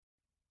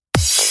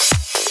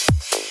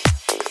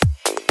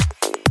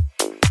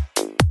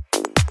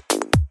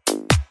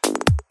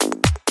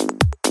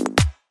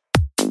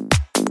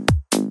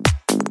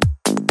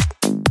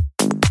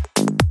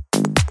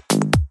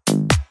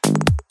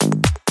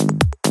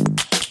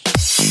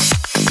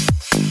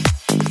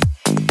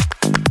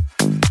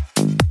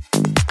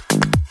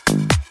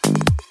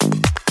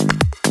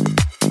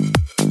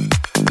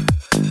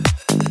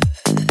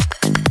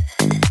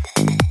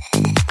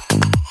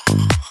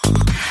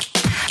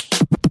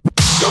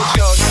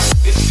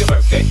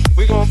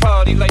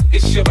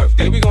it's your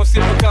birthday. We gon'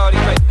 sip Bacardi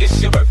like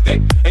it's your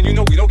birthday. And you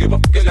know we don't give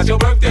up, cause that's your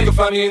birthday. You can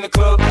find me in the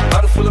club,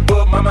 bottle full of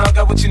bub. Mama, I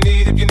got what you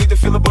need if you need to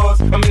fill a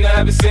buzz. I'm into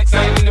having sex,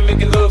 I ain't into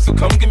making love. So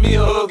come give me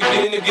a hug, if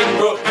you're into getting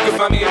rough. You can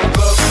find me in the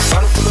club,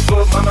 bottle full of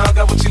bub. Mama, I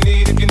got what you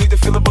need if you need to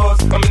fill a buzz.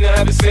 I'm into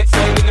having sex,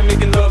 I ain't into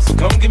making love. So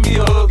come give me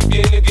a hug, if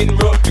you're into getting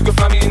rough. You can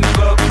find me in the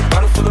club,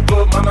 bottle full of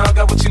bub. Mama, I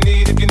got what you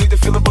need if you need to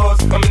fill a buzz.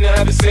 I'm into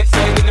having sex,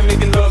 I ain't into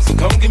making love. So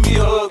come give me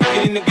a hug, if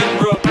you're into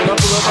getting rough. When I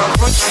pull up out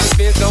front, you see the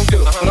Benz don't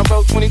do. When I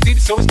roll 20 deep,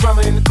 so it's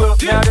drama in the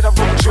club. Now that I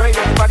roll with Dre,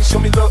 everybody show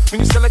me love.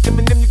 When you sell like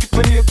Eminem, you get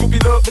plenty of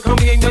groupie love. Look,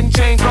 homie, ain't nothing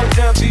changed. Roll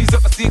down, cheese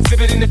up. I see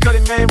exhibit in the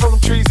cutting, man. Roll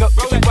them trees up.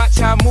 If you watch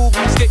how I move,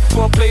 when you skate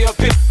before I play up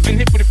here. Been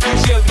hit with a few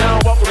shells, now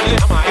I walk with a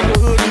limp. In the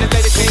hood, in the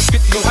lady can't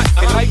fit you hot.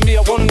 They like me,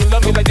 I want them to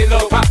love me like they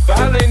love pop. But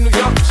holla in New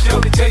York,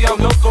 Michelle, they tell you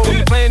I'm local.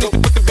 The plan is to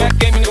put the rap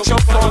game in the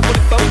choke. So I'm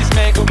gonna throw this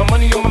man. My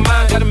money on my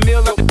mind, got a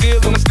meal out the deal,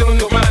 and I'm still in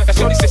the grind. Now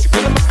shorty says she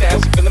feelin' my style,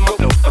 she feelin' my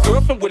flow. A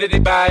girl from Wooded, they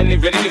buy and they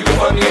ready to go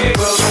on me.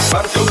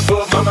 Bottle full of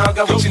bug, mama, I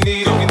got what you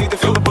need if you need to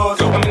fill the buzz.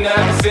 I'm in the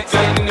having sex,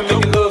 I ain't into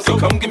making love. So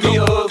come give me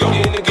a hug, if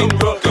you're into getting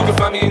rough. You can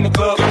find me in the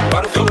club,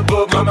 bottle full of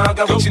bug, mama, I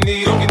got what you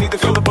need if you need to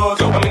fill the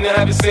buzz. I'm in the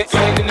having sex,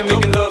 I ain't into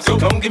making love. So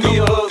come give me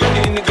a hug, if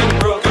you're into getting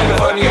rough. You can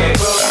find me in the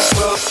club, you can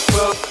find me in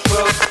the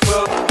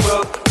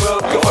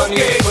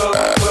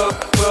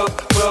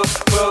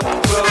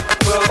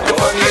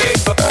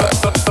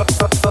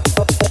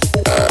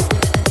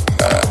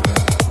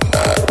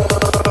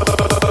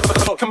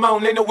club, come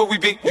on, they know where we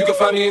be. You can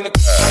find me in the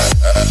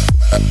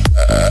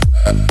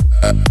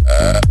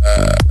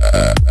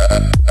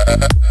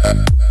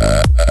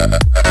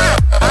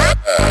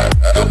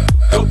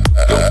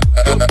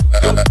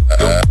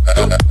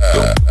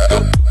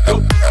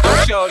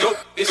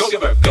it's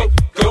your birthday.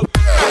 Go.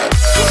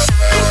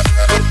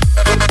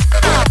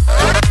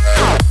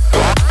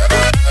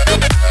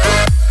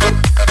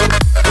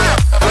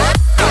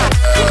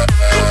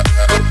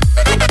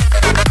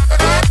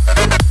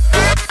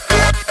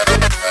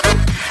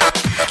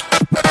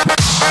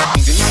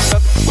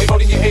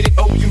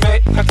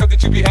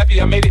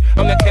 I made it.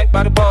 I'm that cat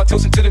by the bar,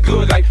 toasting to the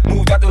good life.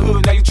 Moved out the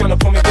hood, now you tryna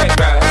pull me back.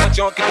 Right? My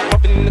junk get the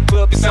pumping in the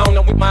club, it's on.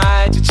 I'm with my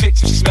eyes, your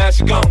chicks, if she smash,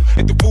 she gone.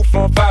 Hit the roof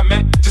on fire,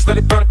 man. Just let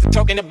it burn. If they're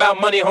talking about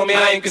money, homie,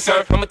 I ain't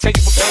concerned. I'ma take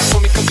you for banks for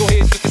me, come go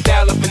ahead, switch the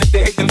style up. And if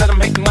they hate, then let them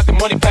hate, them like the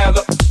money pile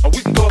up. Or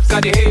we can go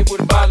upside the head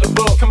with a bottle of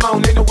bug. Come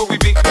on, they know where we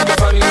be. You can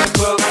find me in the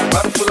club,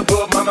 bottle full of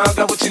bug. Mama, I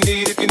got what you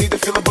need if you need to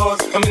fill a buzz.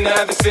 I'm in the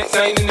having sex,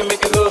 I ain't into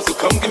making love. So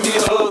come give me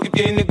a hug if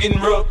you're into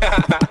getting rough.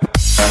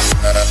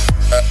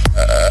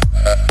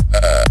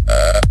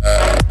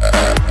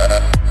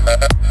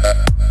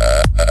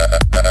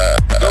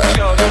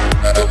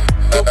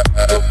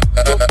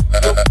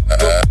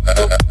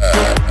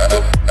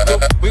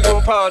 We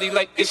gon' party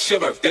like it's your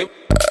birthday.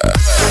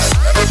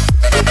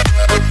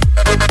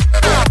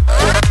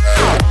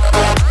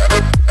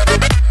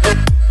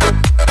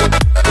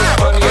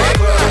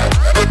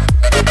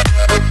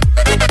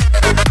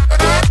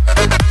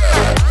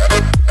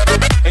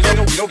 And you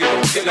know we don't give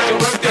a shit like your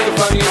birthday.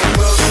 Party in the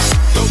club.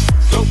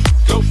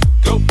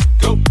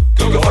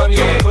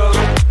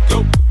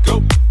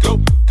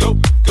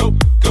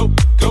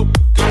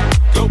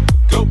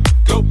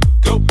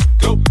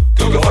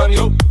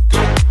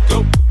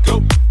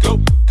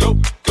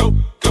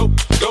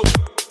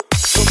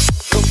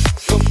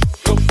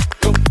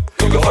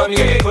 Go, party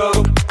in the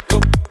club.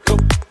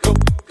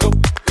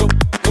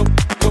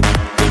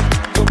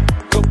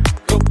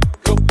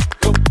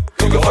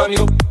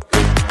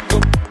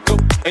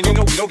 And you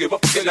know we don't give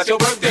up, that's your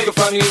birthday. You can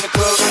find me in the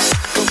club.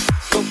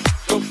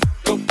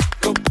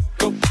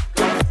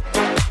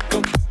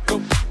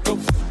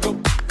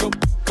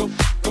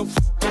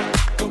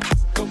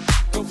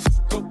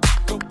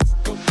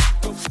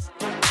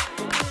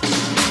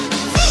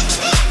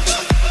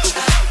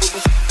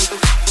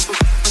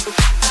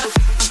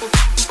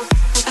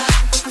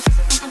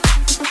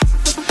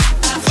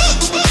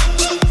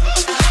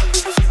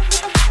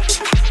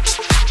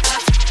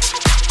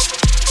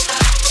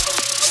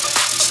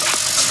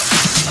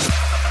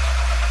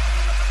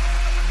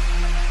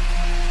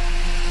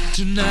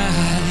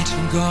 Tonight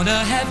I'm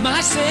gonna have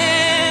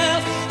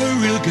myself a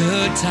real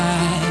good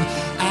time.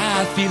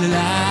 I feel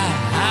alive.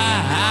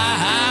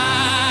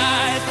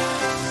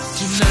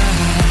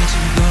 Tonight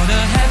I'm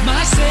gonna have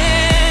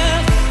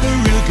myself a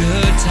real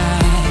good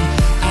time.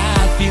 I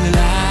feel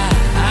alive.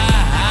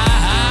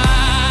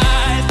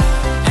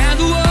 And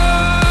the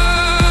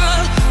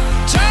world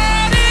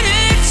turning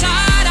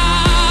inside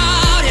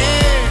out,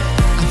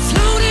 yeah. I'm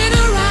floating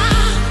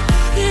around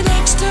in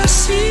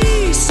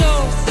ecstasy, so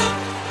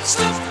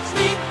stop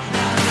me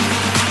now.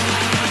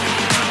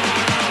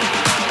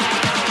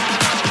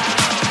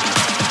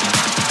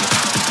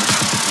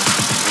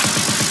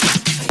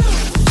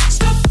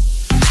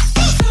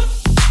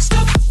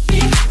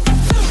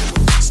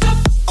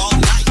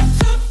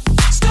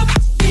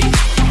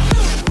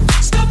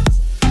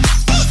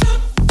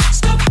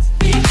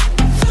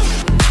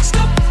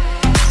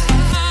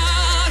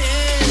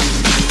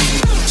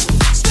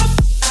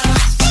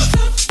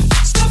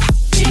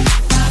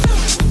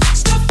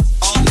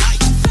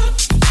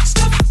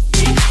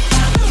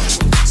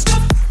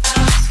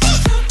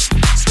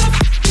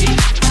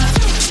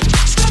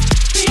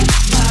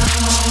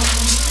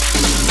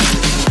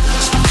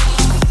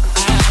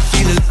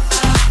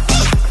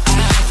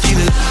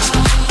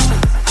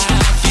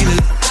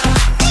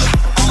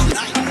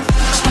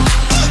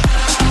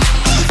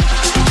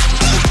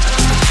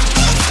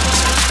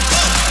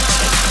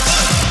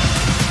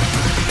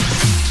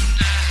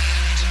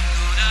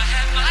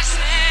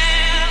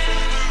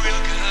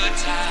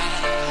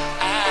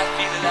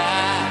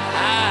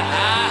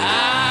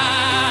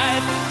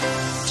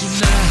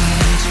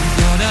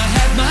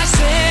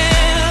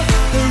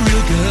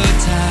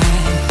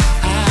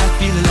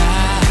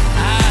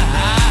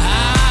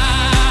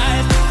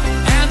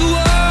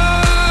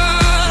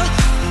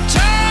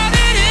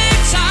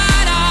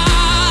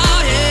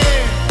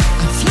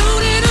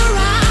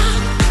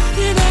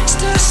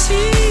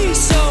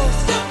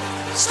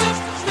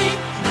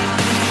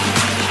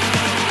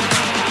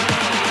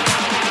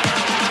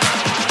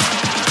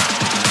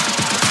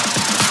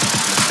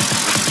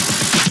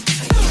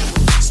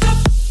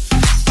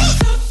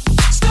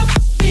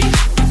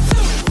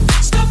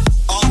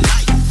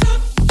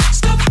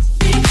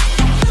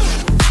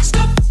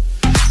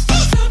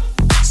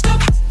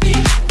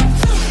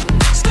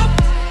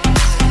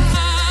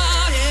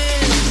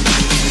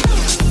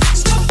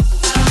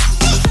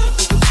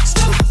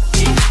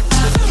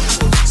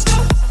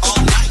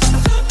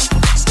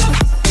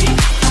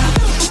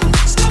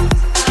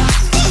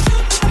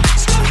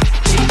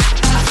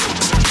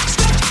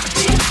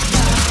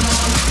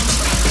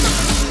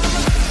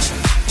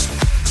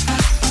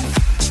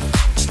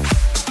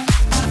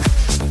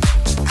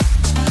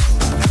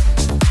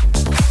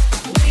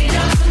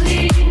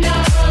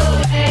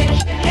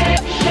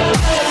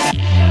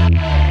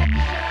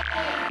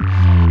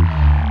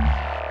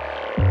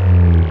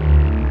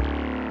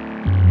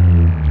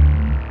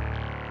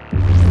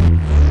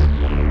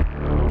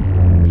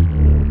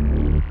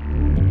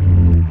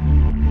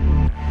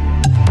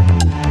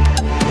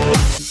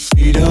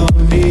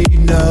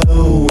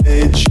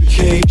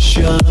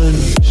 education.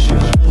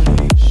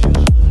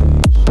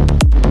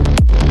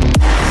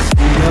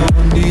 We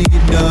don't need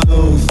no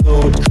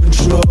thought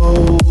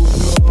control.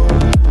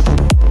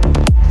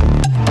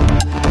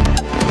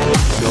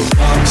 No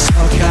dark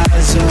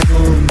sarcasm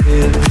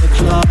in the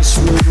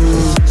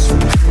classrooms.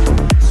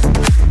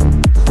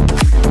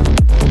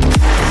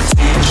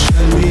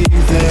 Teacher,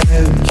 leave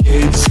them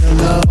kids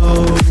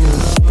alone.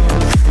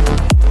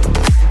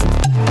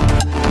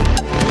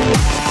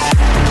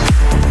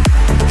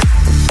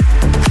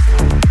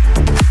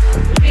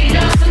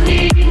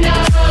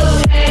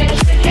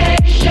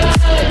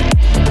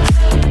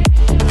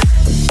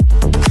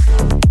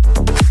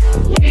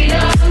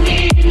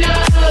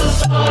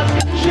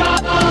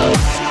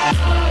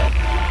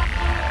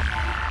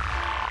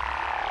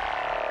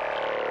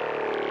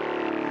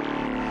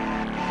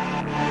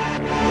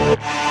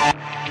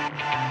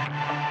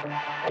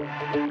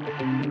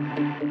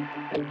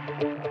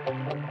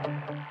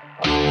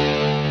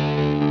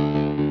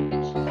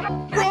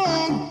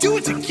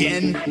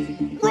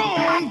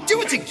 Wrong!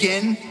 Do it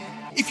again!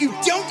 If you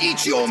don't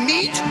eat your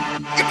meat,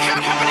 you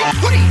can't have any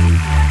pudding!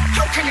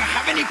 How can you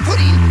have any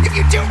pudding if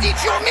you don't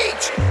eat your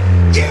meat?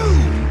 You!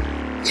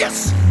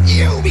 Yes,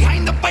 you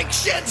behind the bike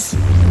sheds!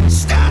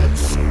 Stand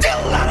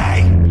still,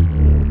 laddie!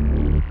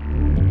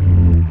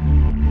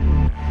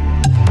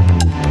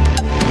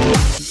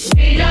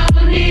 We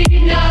don't need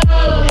no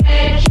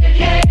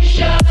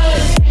education.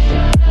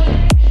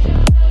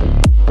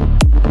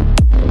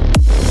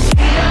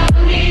 We don't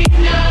need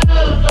no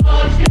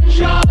thought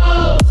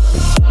control.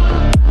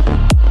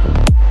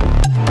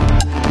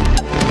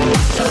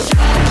 So don't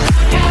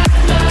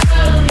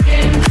sarcasm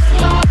in the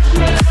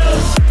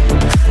classroom.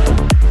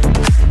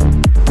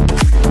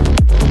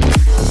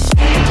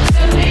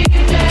 Teacher,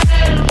 leave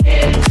them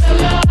kids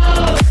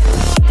alone.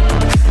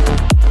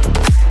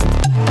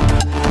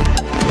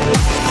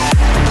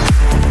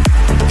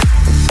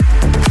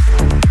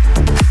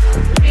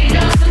 We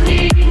don't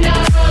need no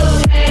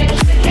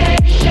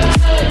education.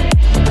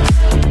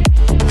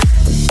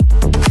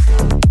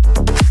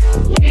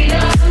 We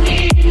don't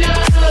need no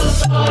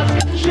thought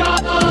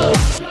control.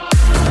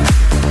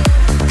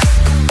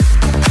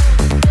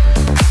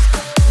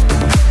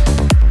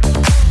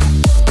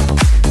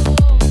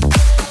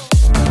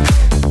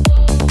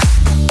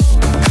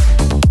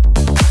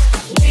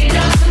 We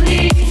don't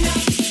need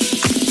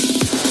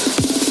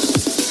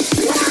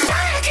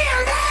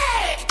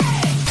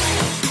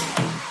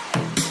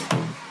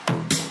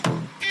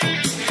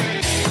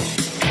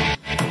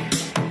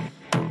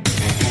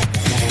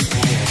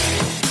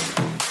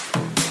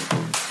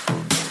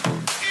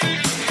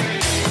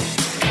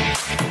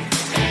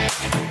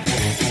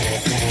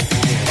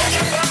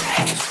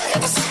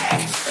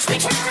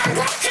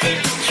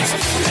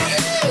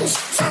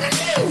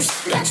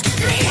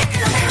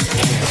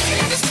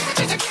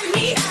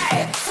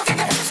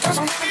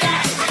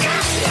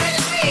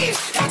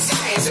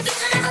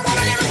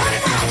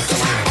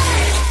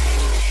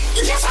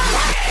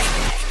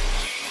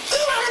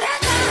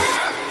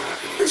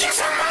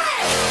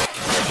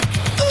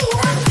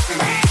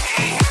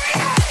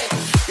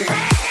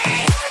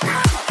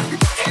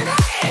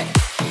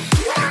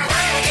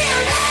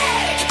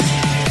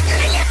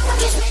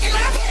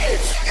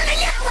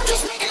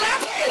just make it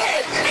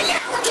happen.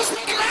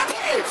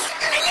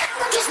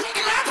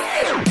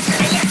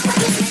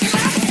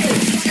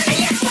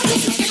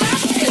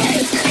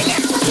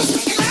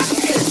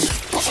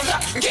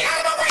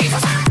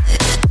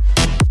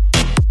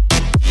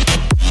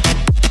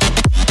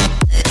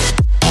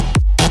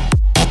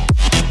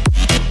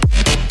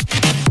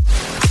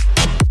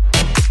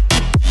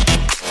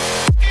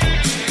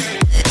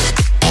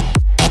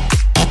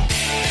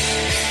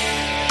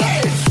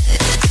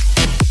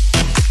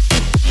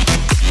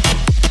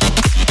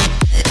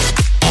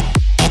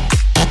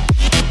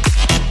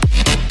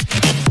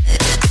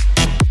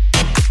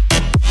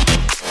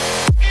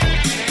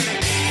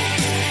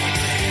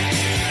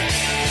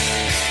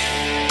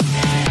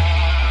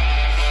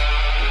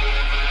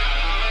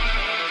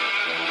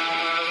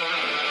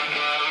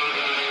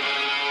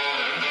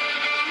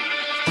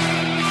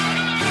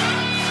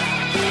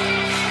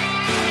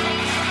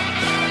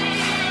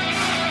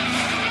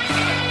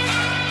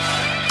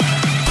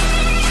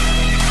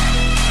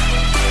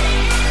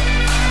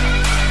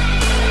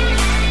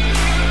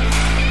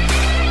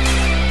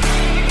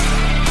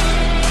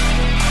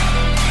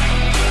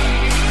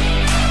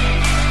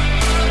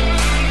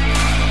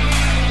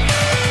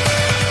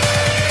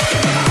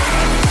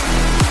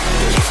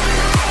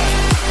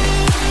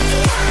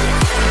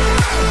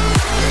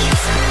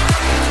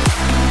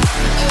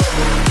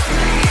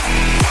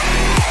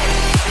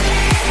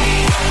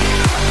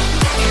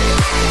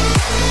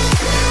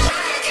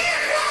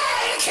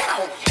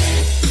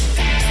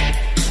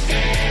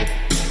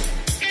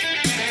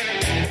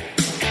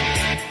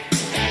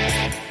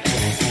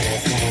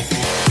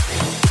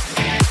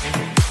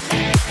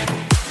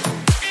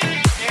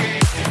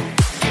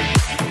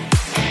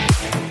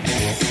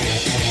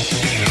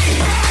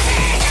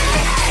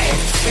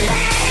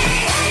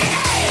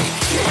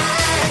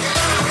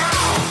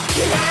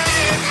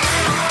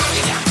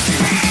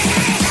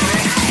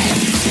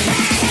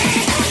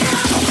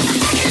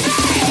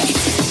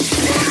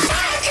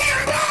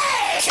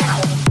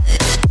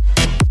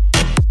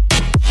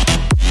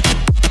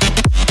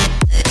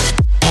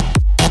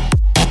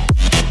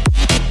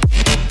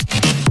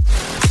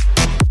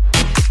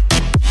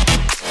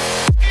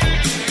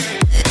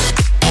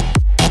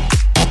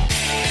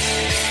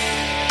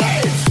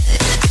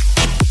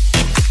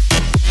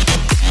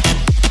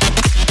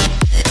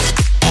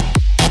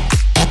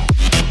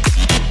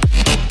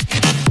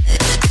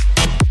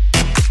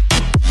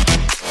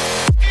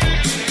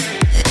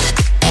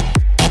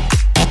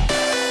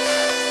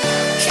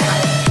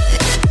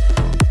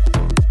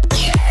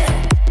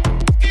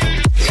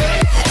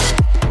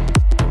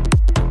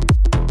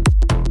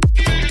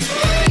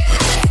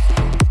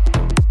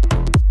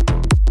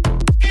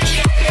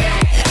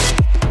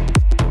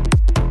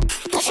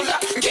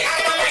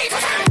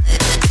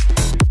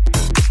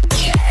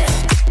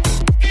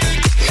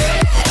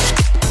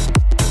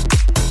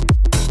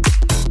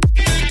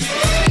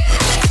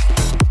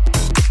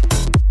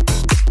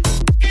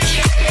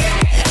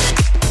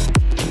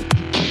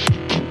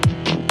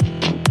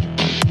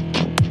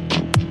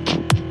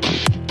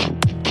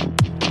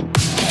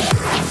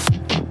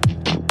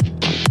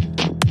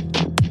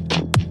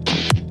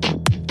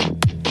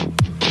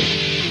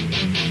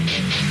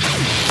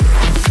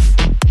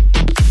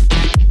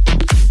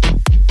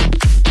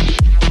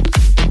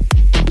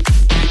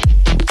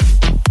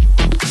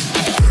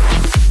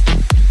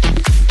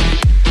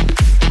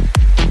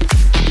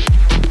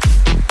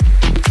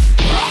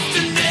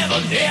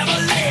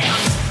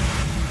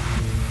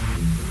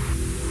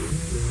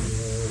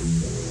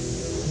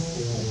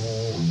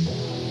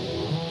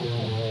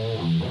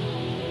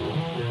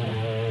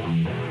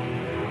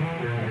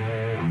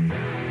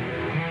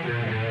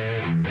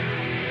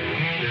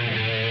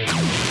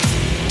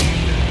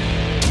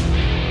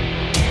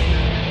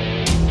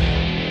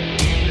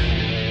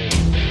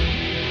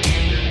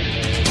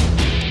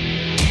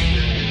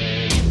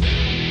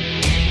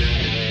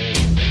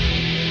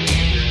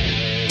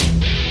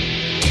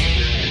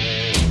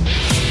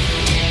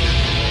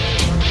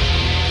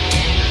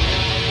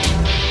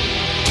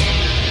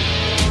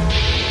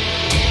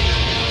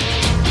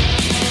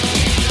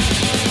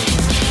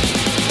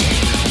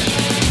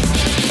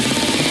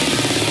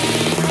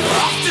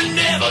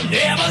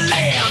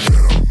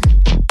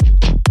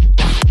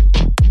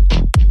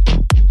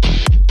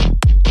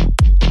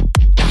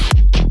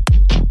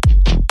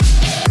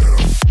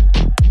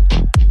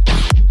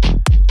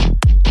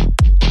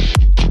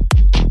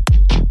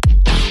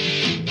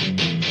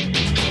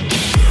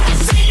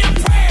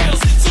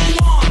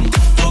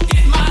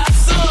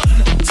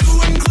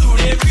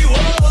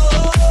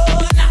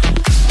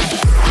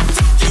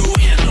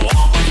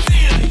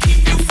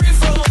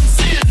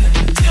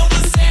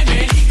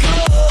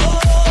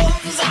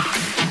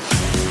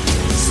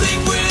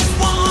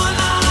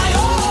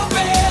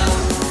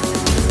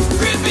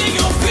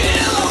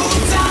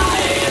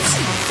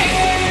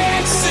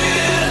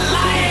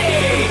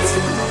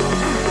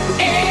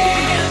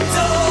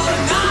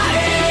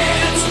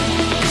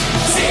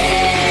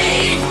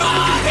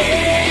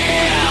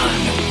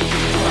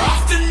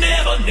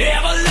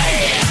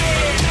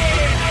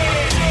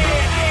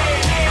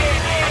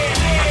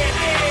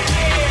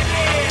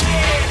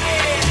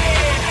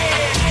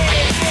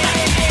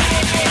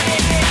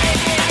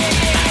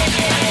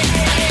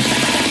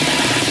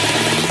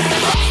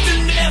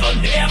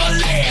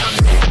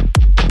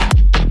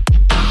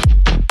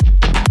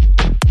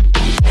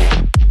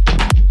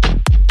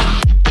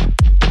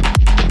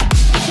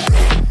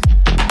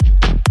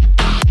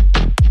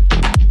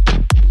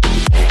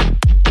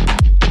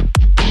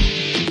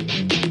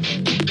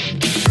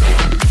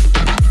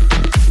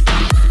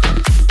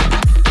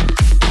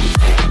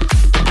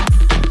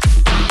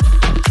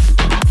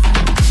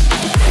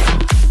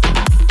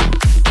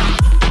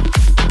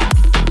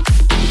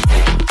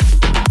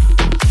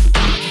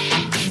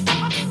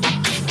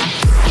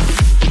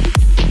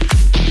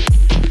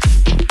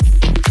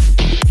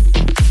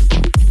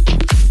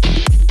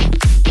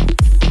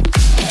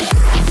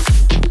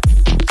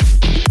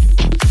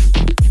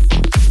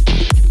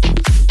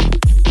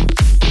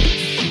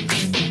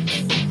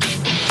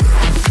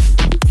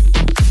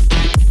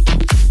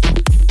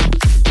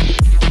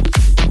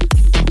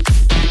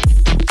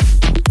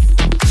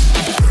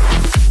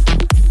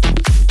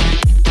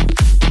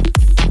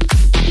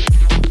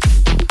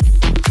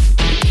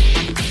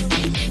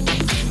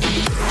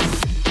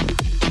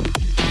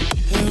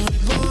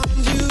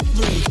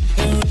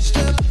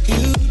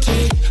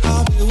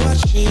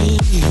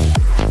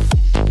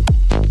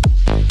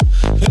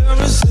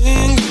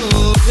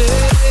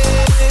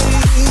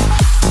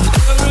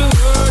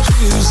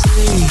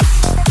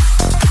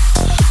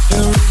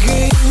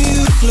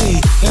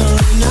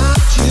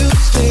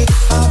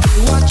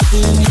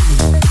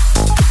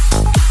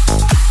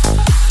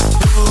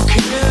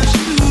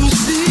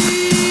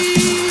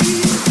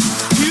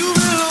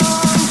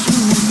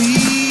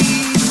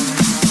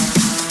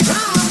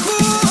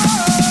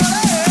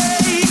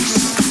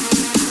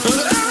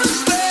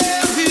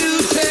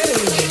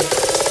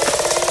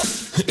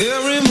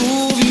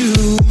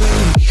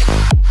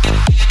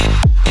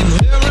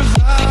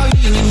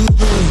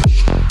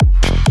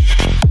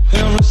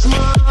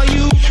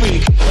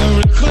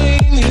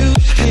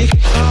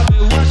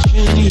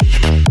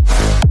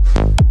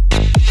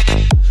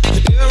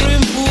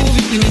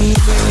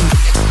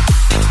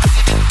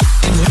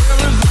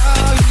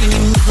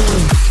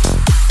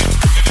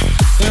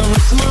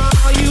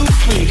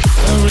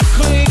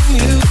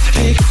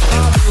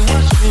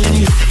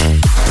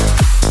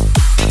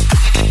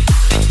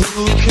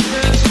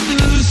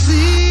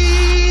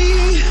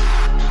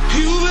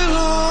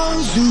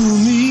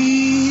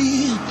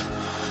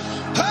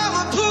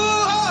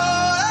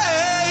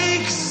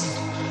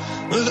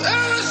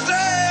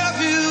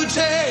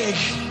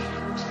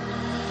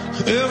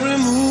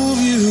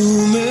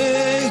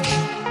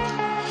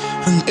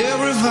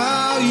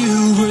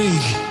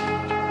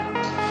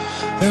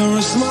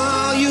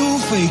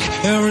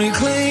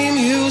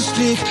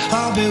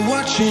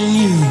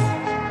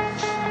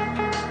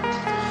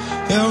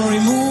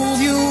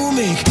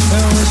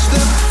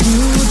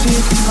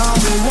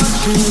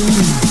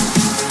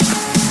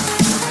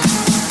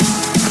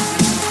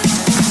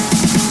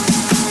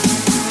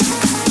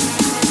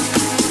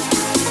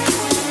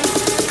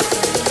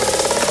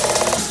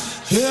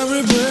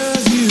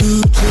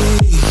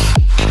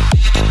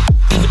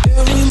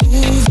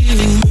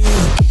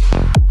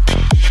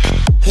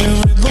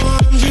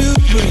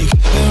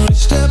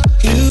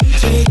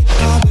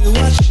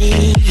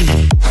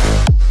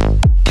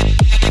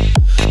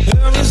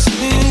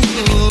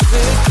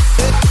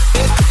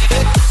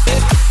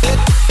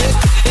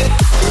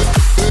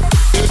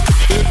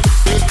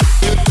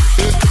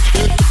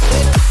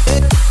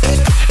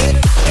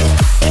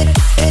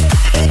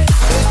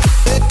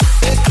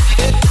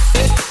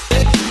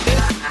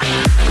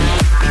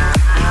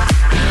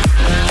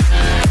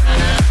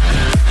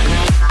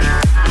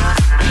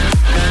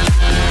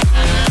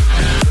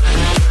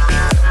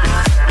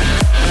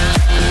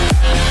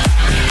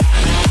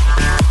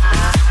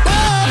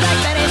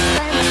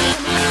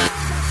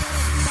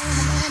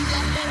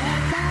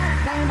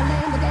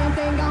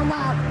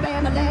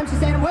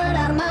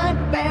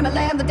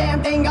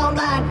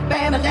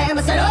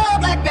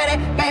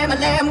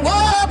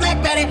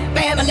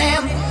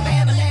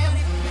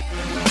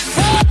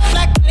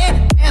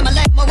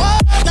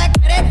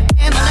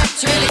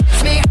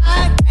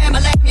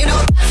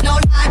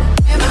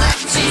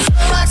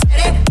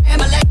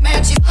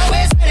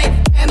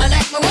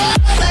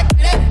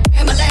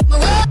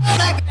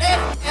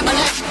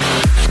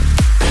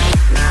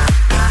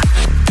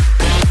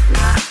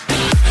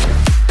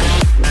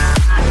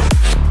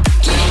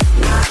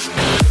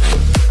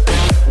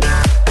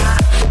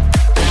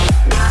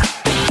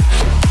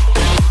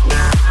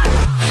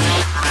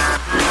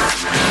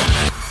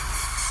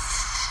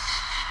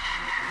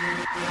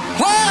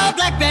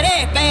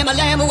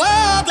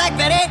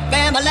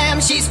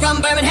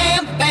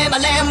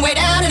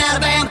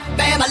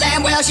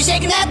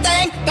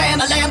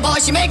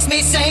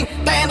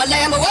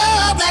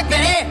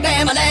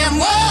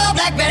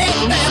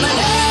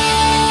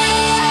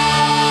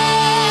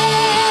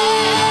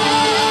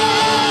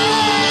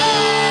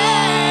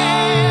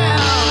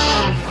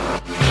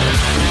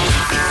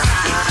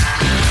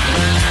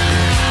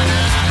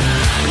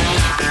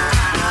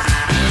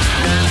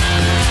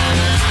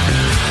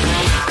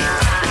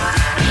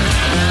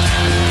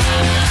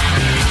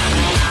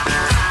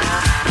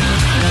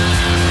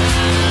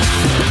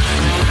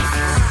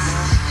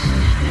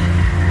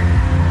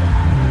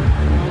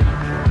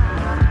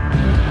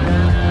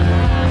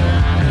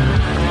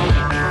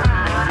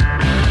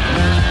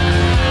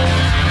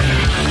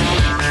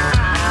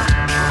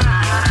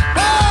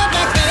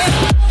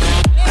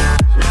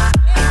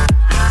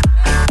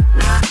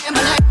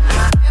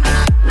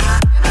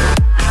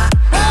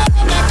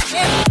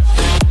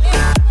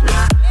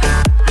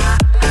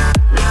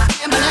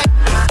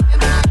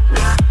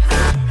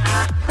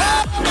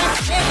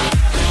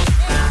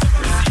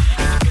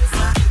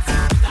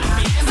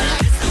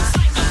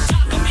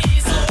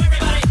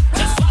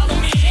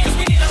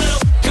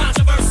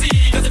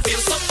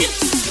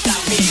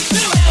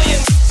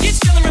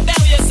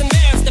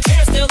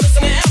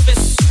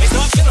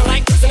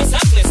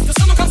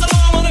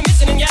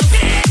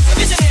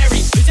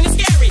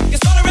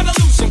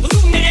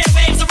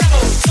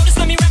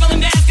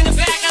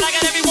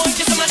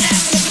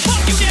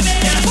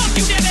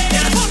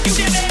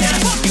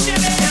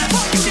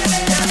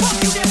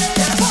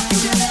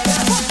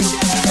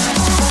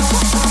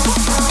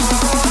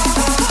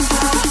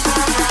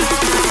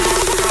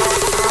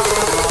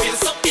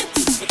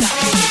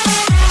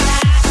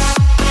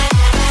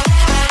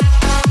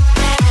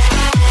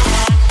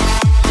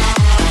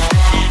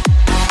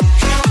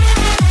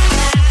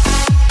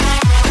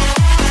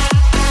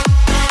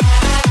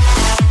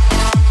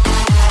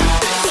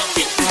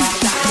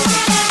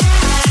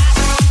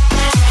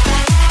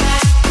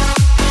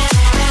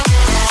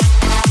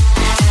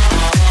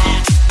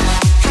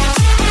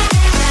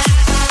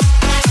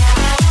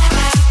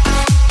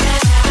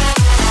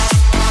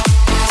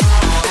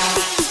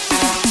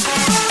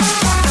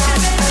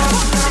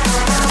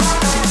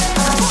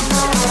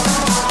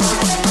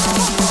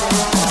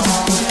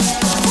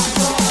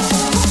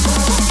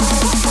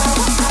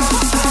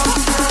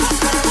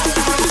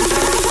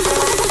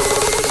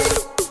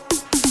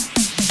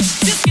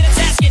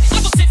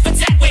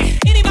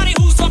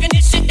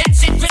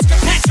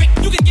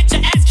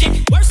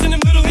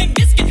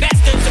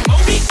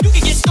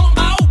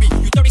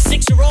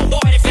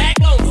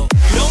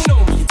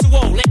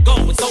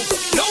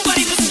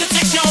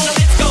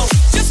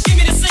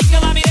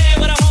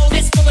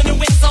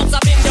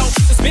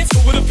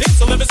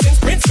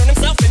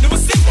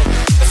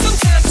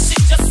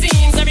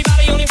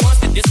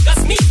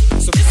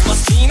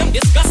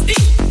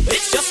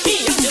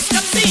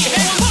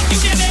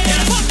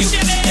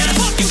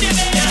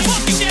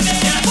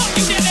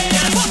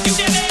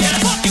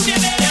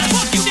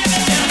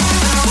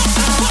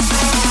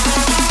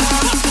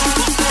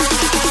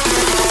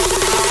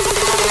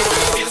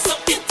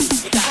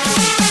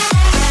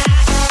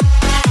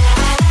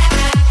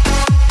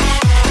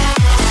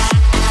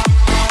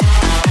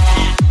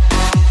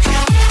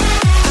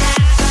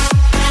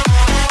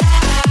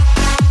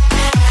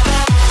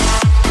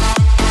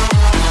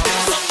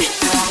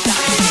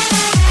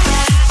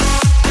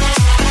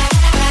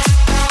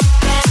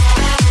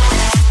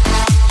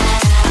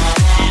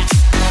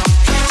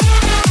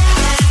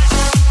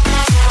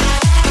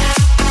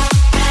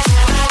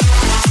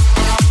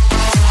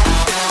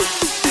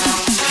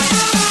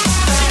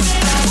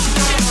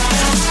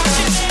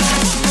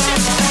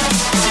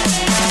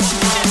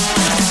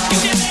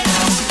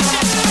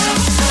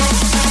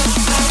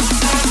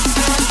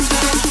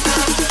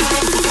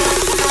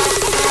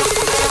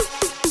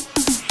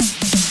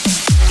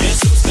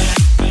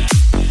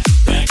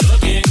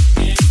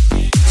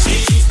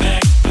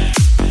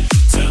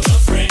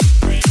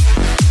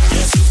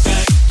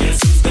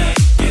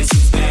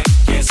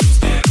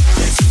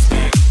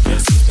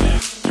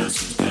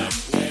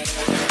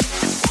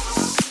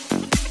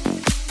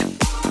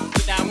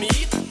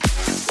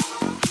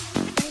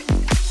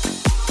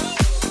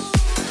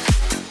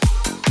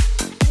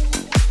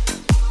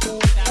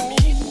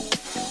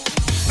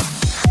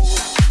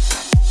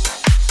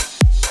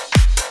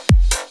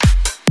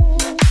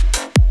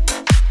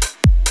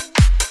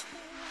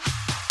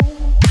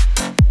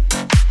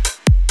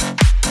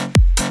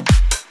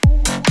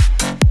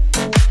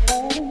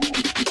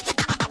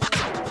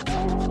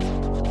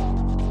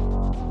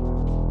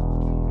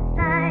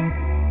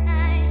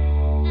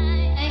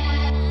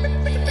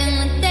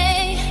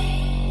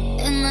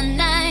 the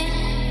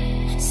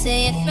night.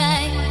 Say it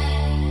right,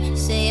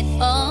 say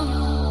it all.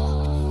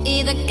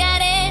 Either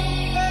got it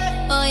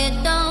or you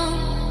don't.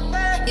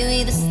 You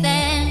either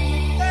stand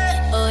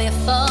or you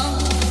fall.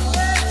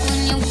 When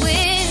your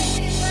will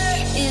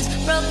is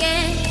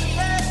broken,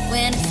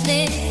 when it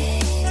slips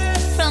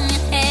from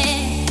your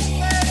hand,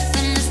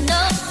 when there's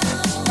no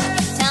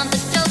time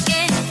for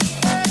joking,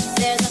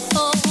 there's a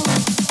hole in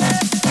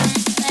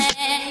the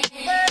sand.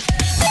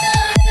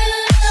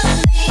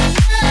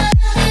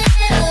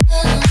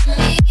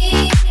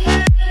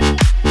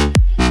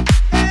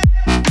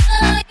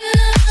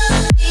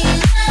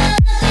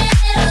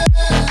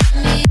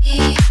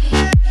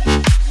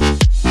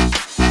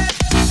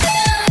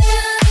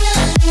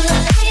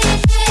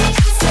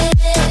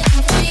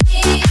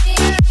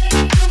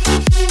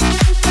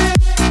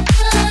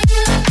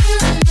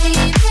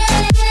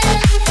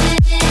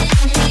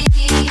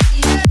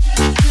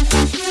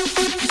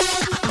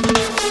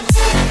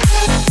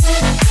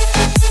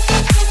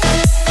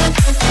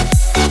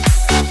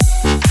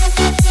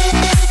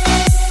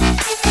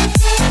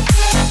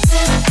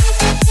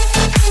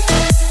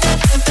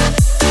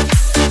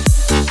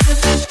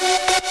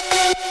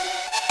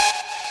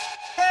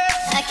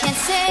 I can't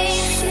say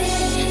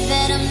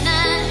that I'm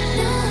not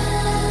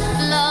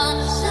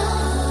lost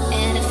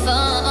and if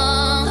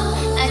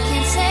I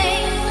can't say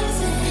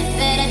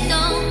that I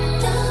don't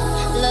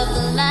love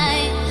the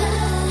light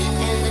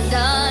and the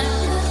dark.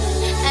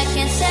 I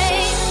can't say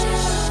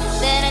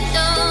that I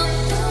don't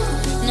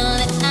know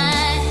that I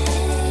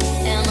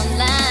am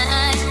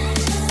alive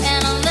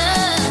and I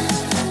love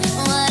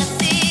what I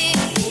feel.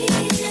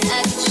 I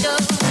can show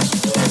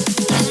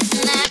you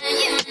tonight,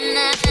 you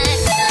tonight.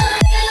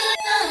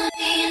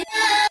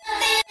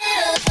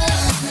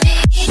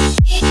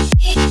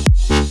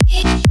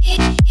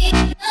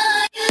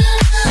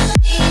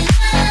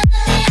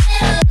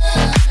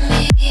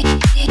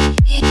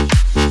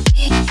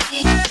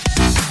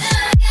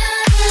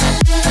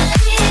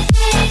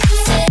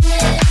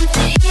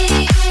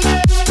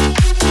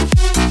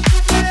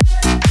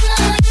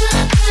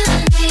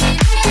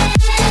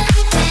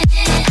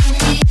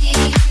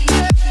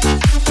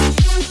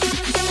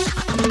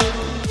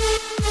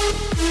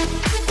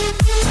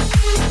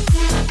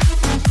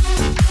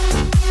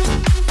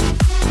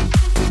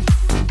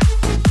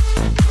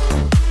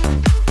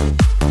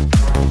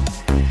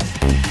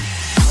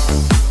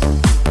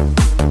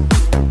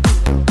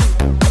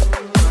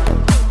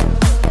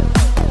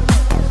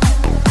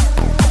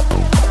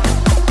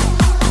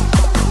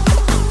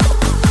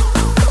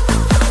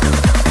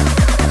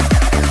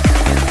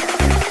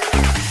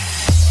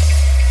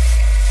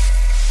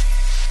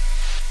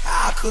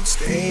 Could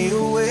stay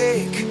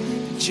awake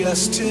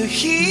just to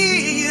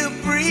hear you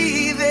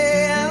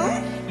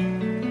breathing.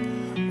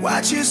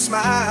 Watch you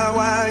smile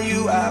while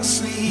you are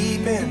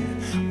sleeping,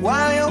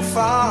 while you're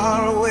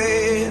far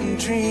away and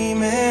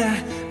dreaming.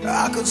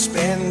 I could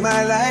spend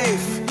my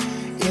life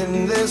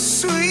in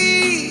this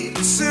sweet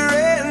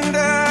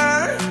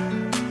surrender.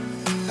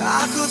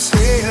 I could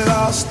stay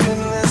lost in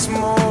this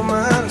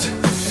moment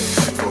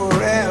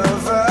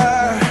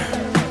forever.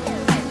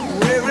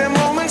 Every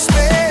moment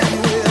spent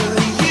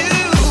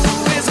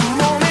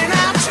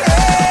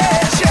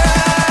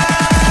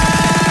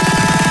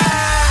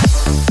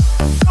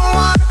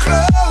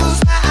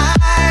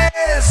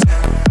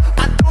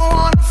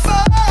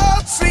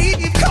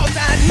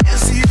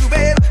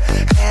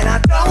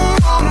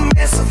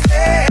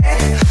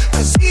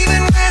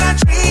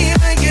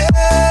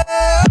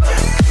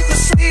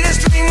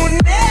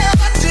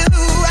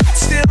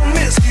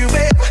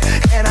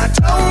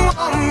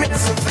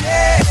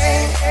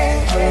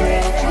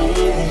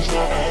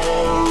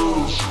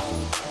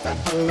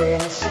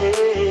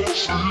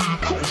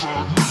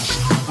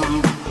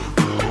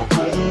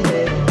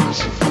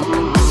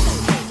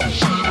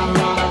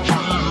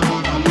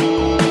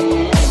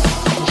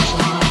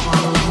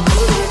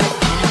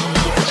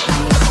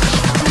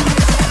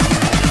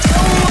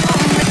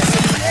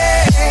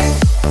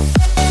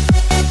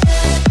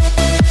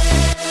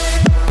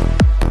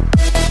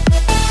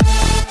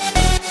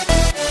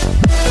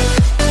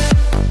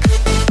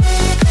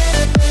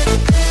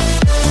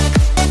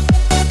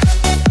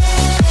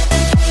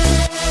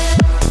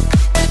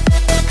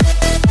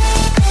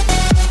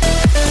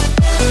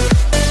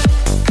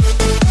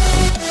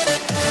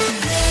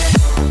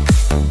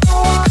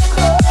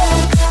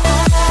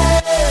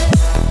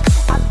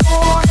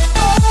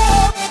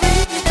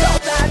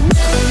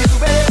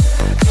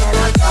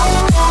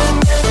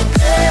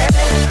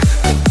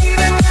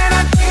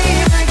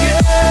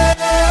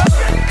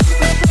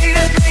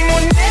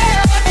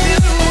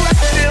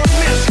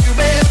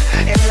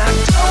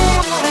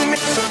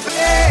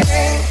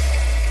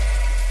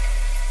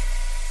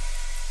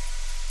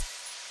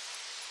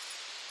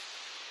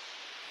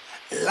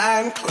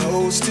lying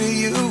close to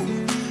you,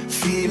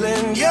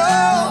 feeling your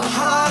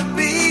heart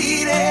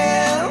beating,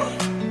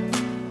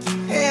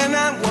 and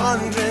I'm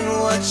wondering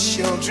what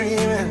you're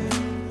dreaming,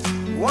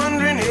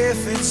 wondering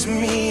if it's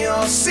me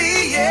you're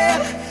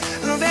seeing.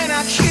 Then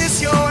I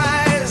kiss your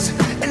eyes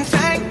and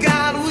thank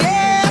God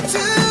we're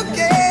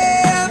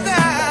together.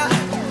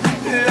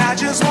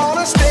 just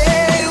wanna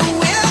stay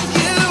with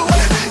you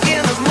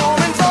in this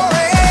moment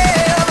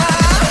forever,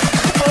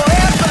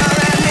 forever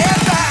and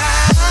ever.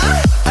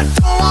 I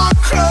don't wanna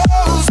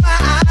close my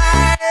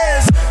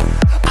eyes,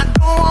 I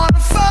don't wanna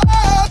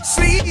fall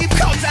asleep,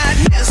 'cause I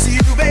miss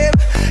you, babe,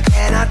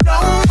 and I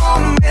don't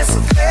wanna miss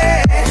a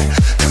thing.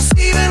 'Cause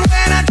even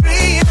when I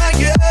dream of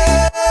you,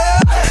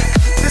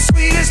 the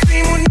sweetest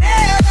dream would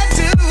never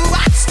do.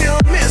 I still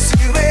miss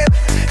you, babe,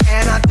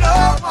 and I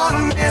don't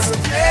wanna miss a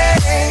thing.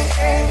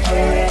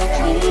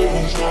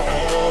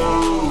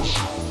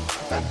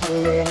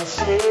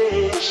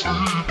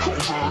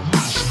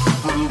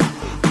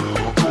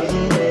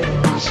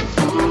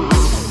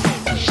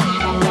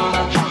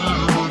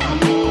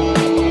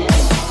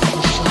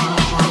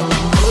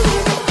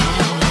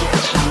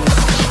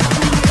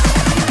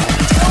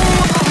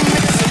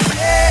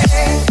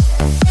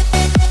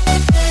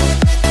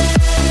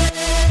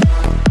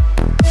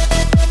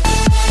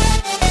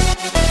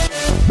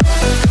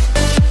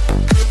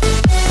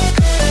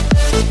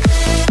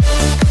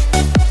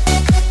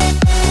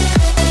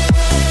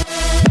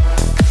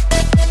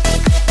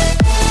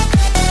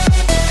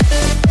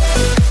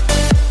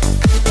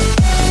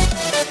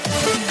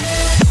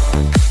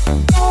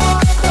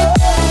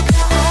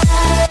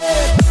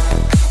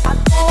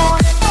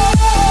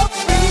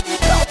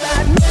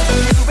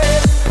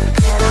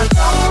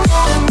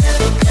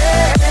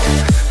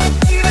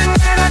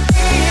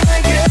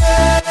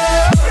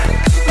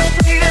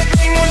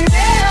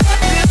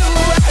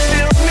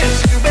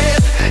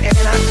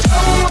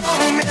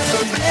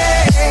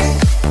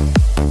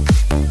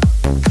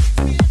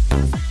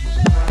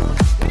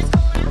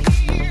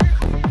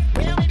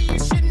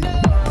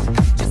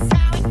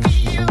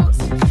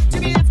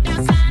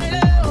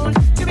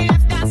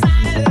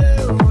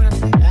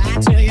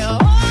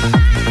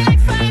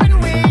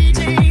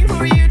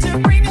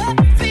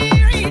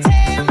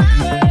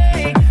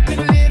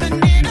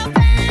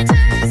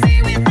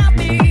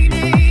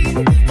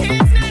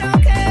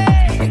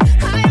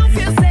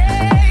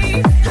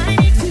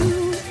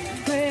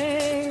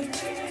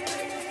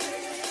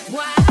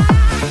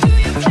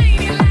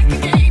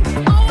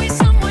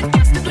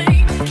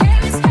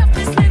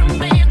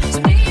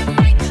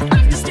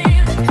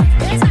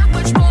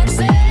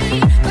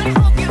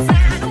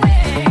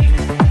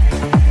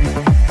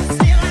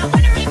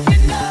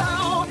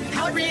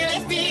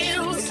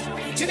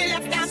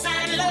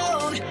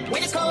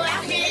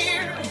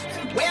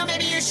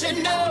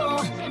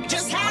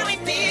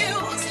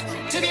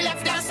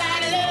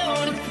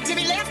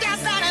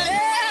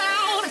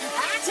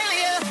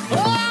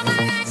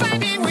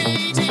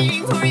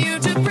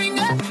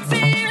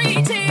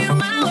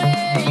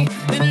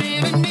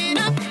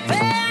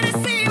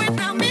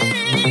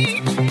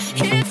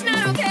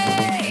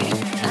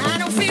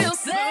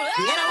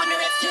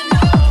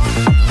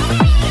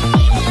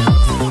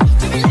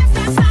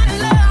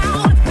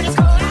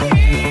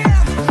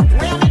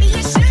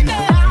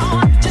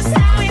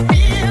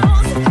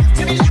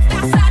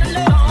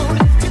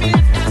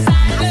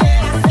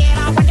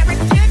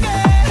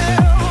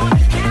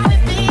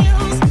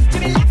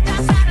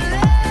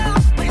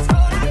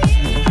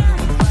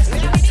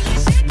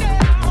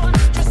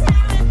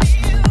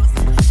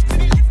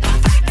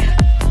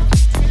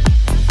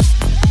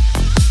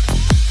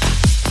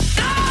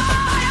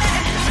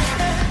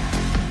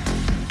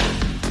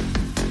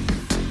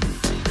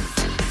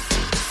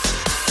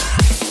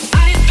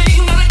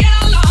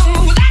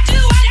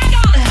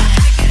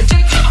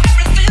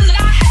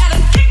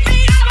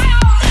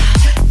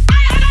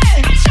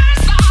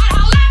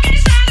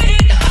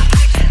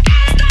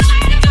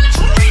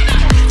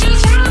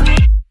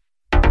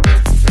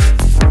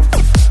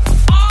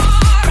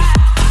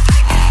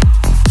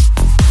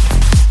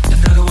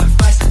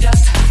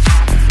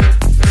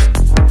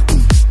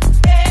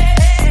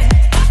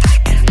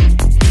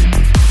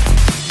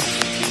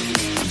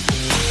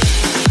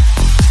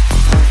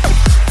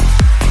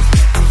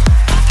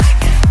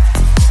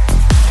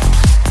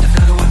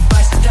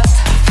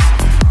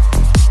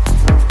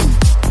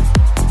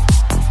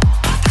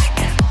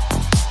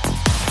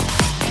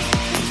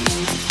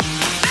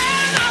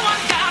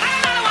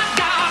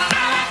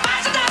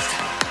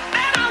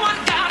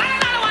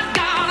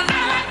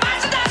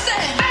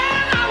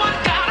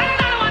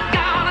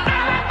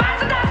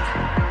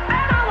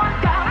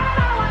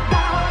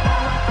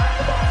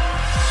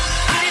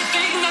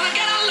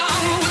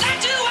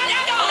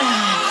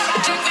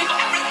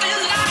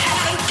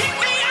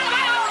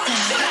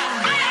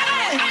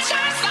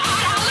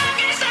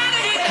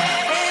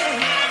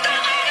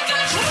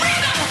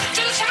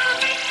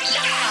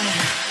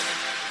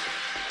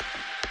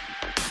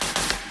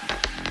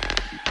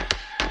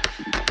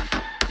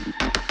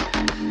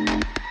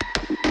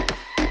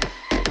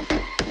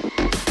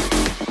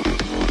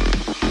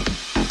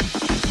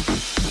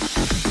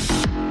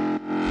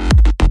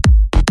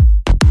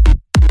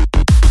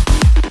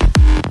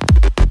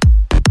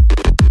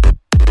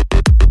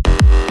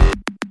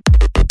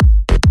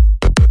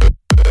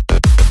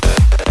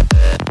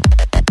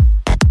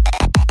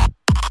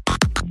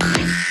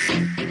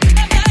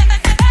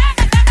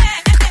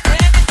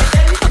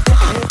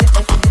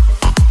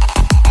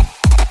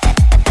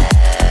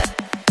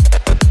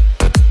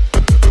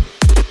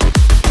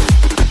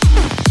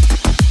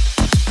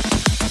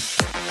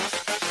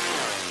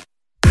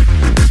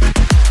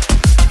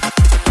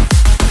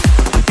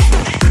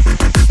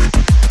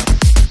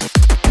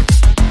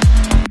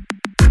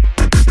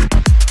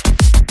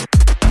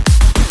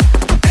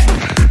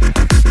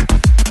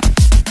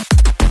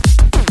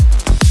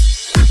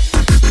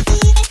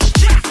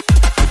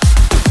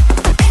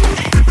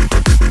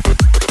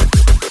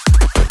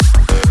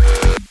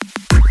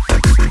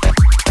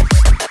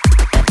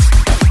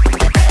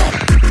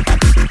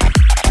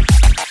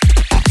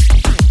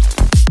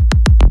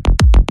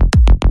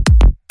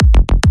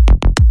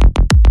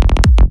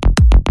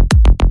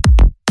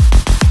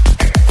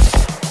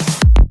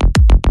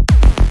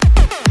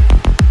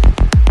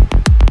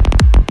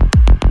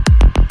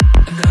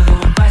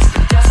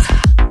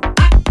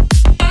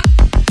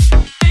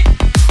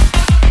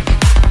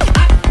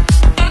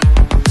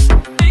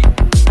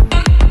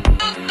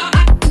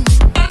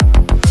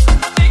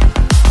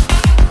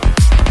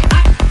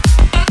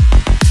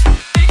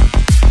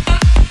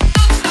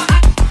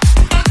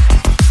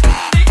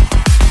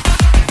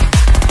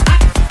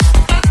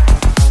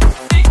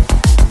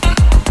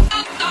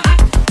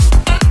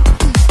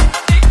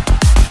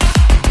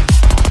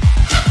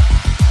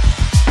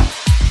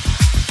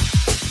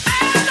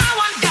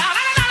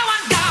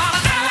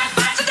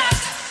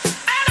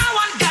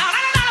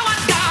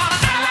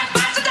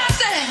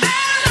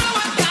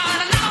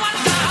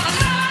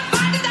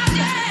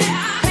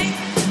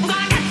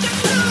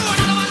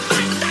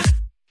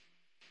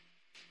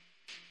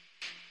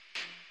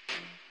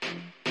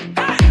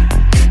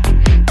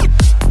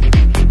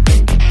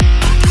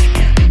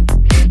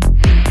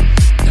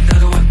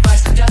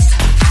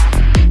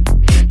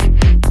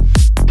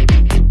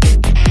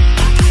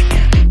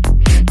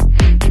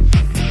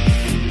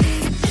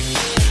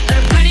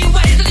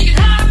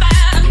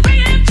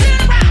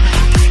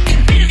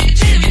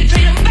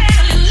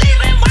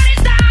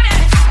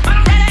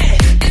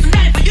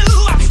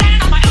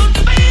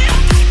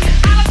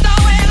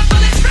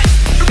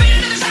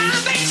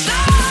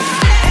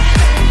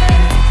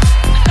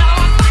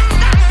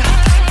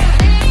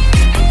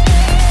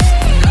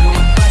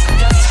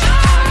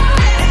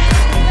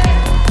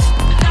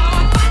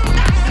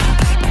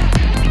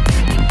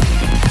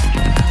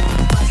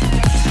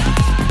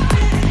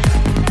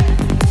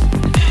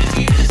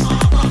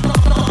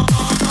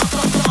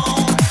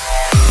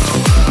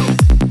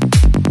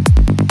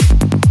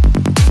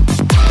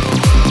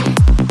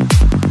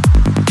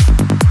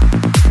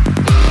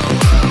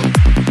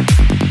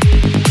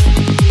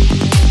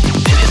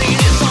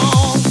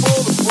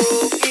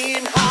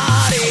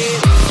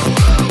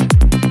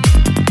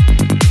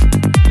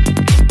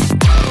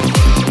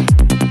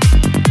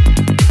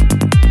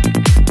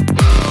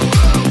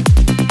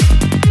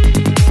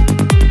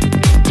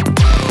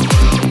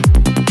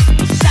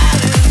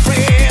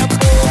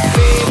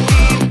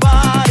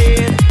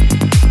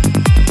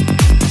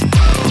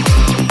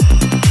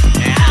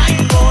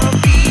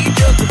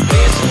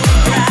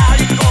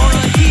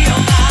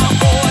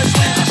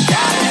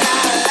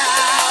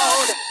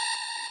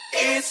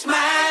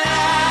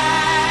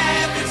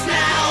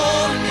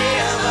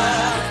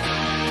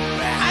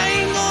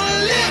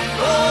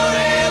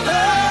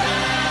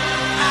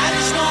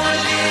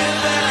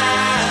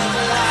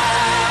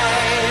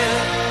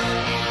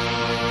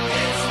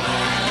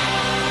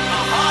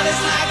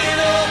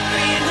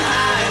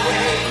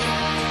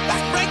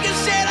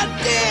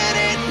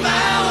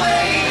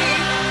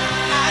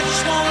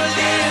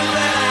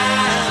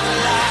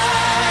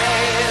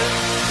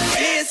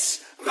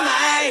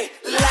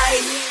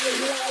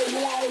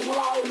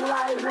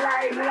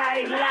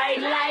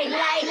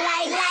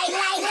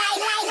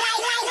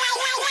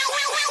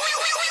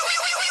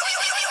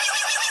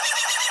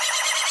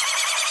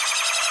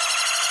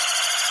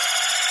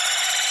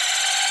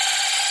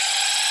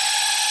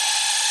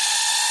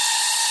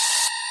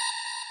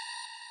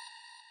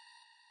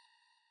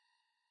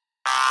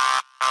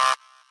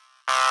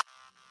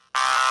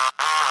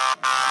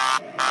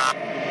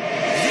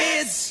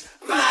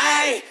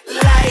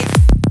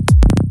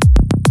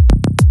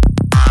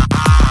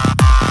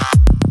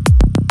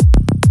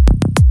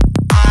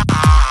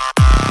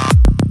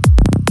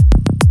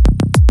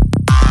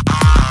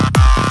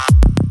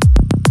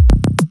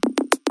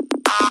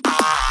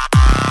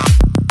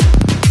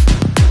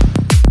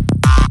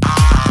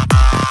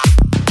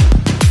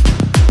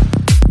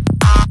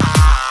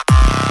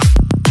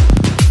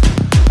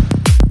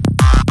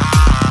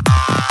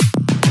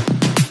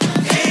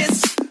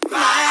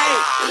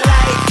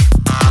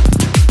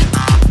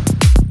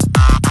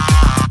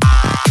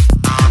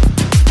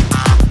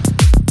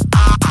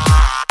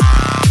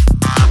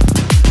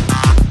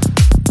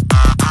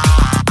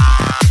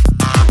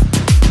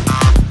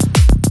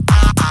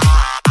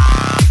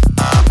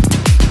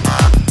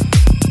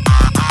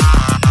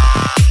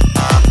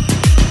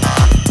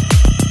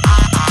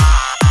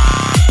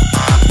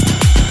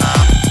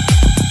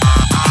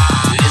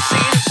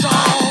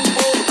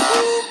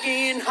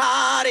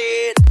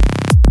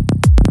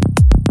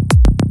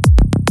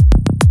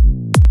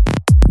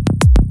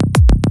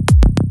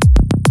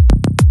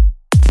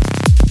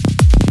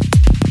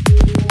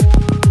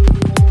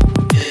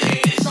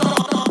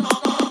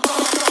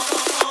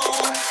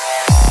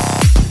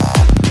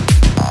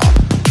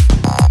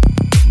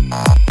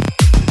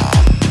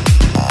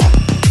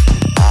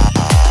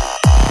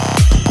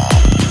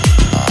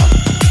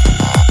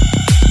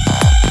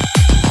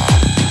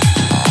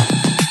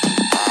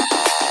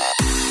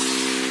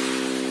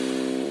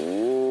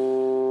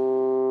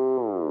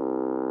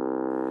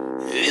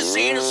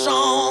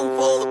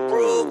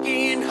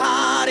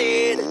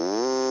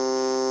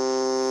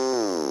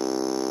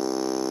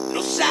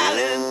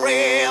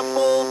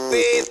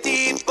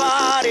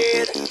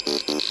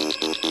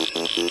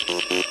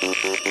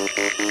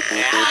 I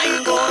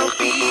ain't gonna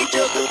be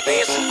just a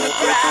face in the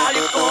crowd.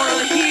 You're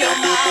gonna hear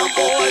my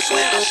voice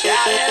when I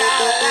shout it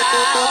out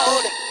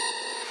loud.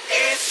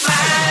 It's my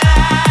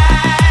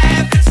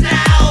life, it's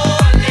now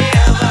or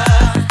never.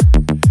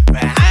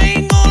 I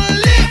ain't gonna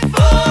live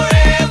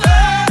forever.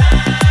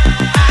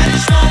 I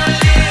just wanna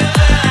live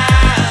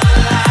alive.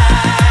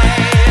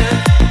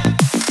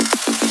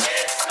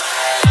 It's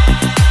my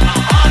life. My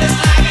heart is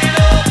like an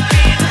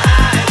open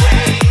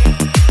highway.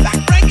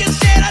 Like Franklin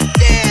said, I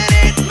did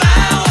it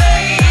my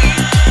way.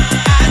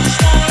 I just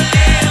wanna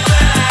live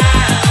alive.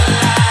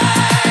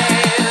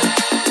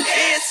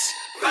 It's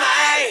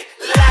my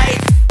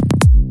life.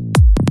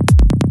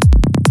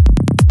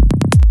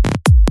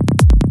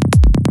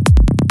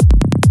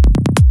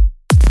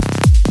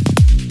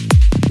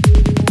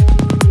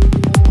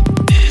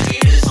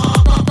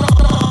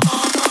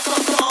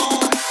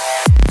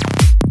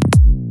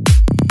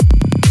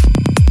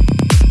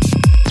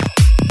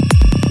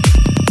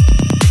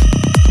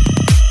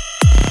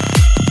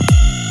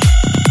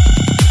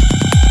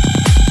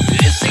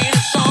 This ain't a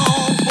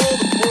song for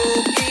the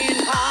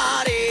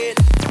broken-hearted.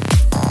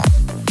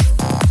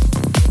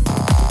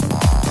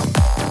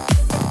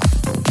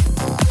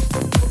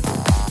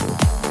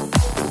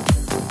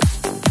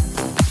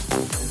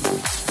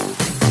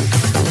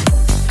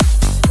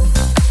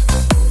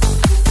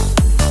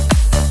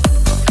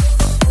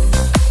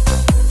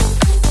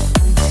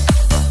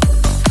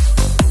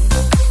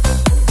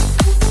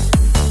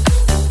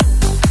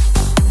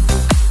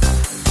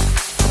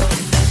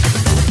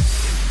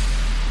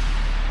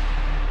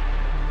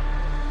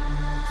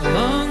 A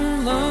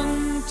long,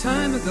 long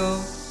time ago,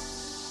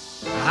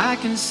 I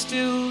can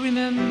still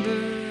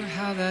remember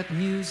how that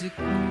music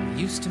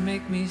used to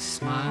make me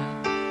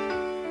smile.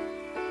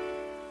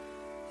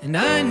 And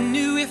I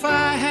knew if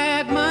I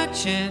had my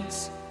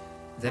chance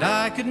that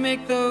I could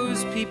make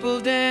those people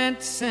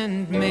dance,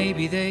 and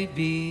maybe they'd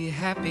be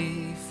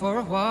happy for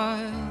a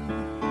while.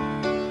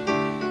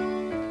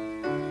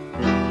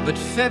 But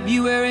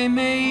February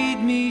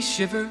made me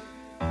shiver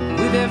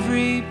with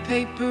every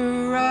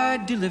paper I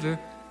deliver.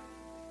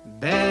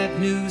 Bad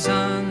news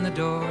on the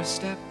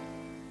doorstep.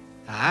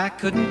 I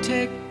couldn't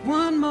take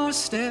one more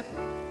step.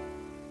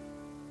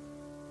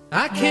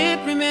 I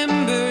can't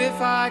remember if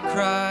I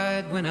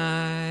cried when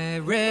I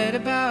read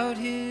about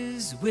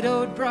his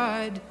widowed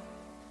bride,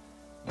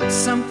 but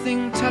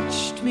something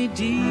touched me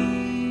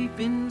deep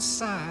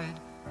inside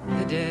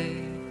the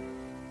day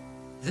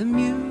the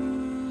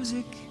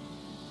music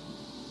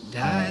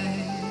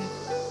died.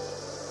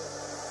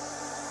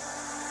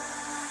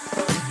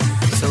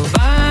 So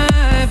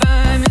bye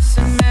bye, Miss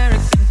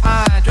American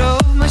Pie.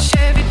 Drove my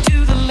Chevy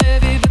to the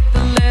levee, but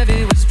the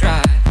levee was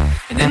dry.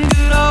 And them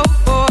good old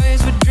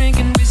boys were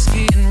drinking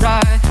whiskey and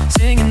rye,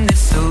 singing,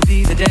 "This'll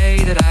be the day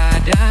that I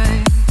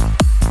die.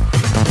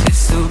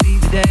 This'll be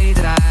the day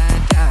that I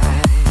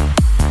die."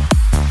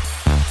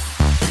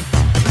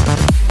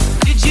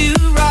 Did you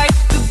write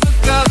the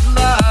book of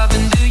love?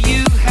 And do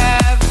you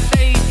have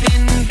faith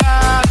in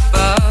God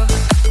above?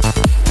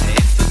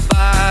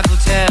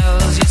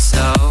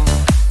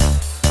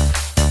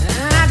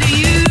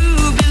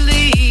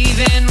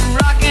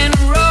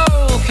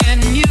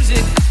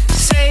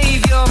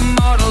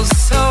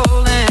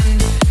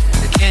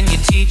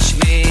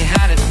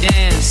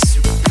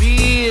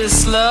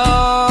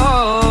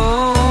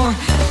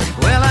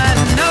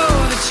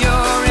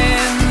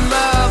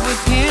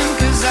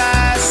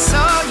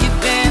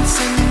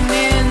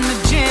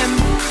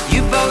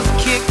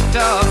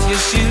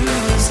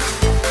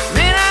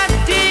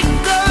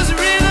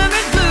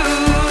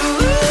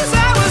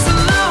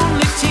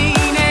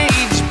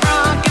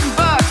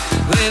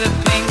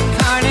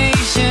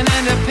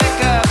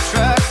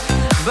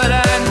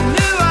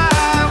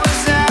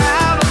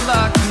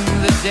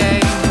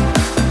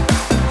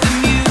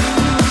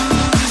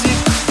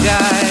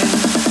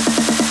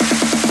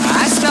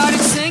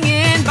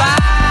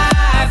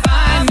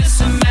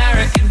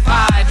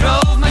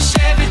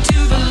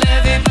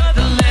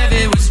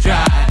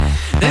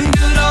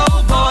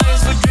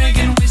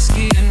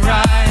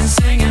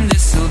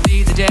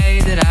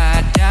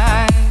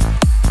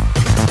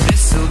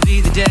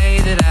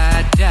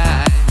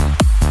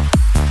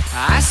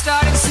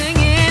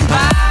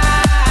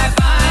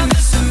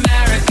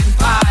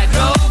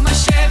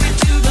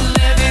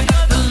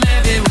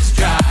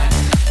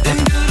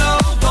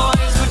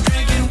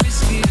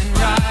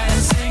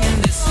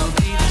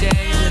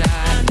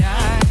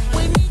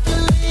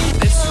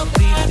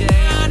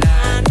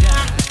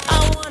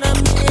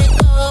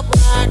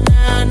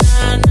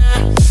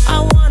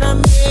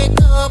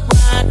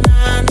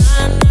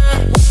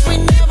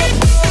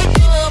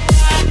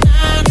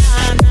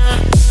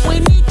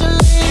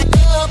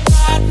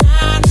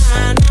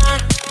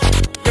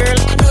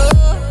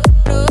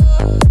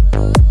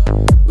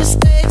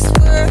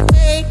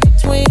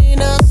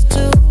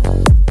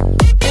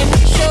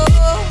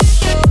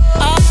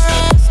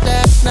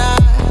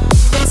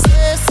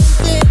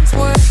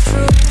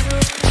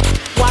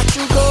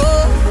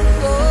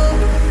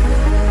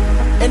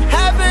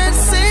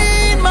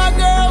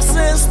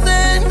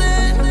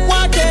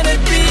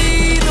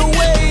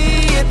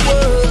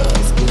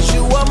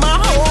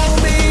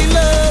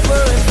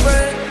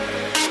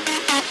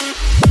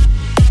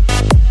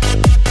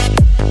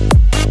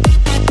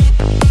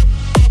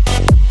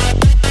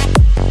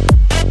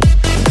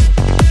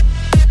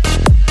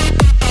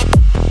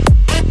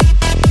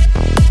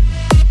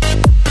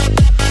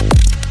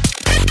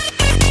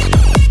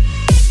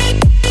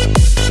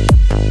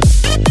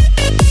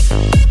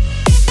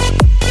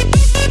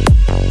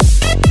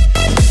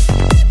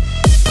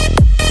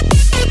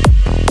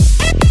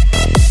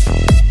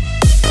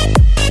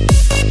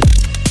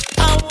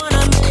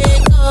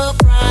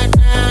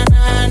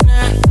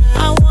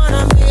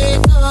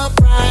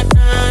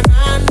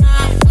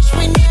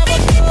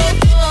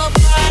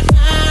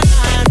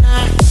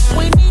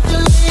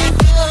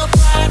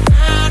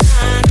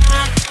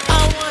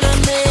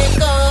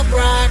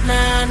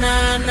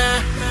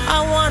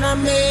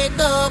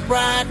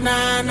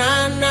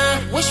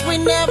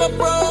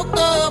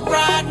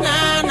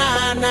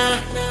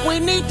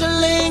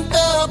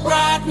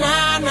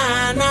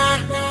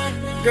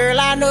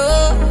 Girl, I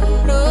know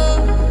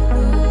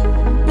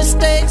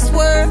mistakes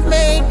were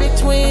made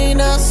between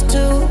us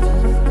two,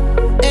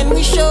 and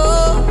we showed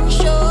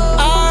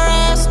our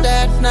ass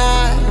that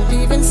night.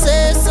 Even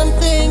said some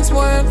things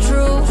weren't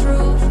true.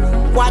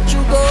 Watch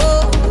you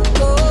go,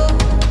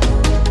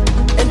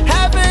 and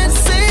haven't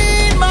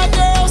seen my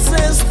girl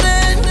since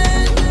then.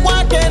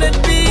 Why can't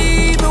it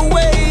be the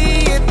way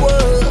it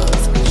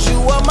was? 'Cause you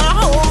are my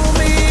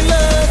homie,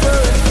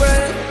 lover, and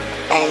friend.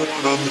 I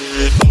wanna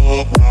meet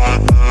up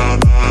right now,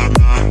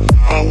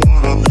 I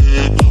wanna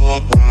meet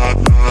up right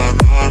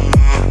now,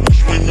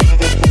 Wish we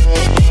never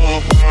broke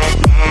up right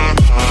now,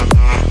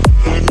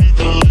 We need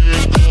to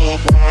link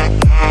up right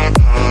now,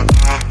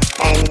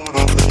 I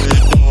wanna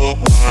meet up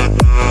right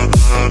now,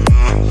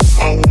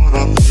 I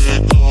wanna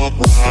meet up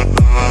right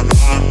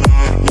now,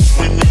 Wish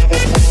we never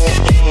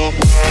broke up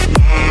right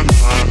now,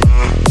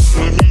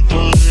 We need to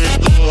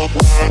link up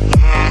right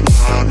now.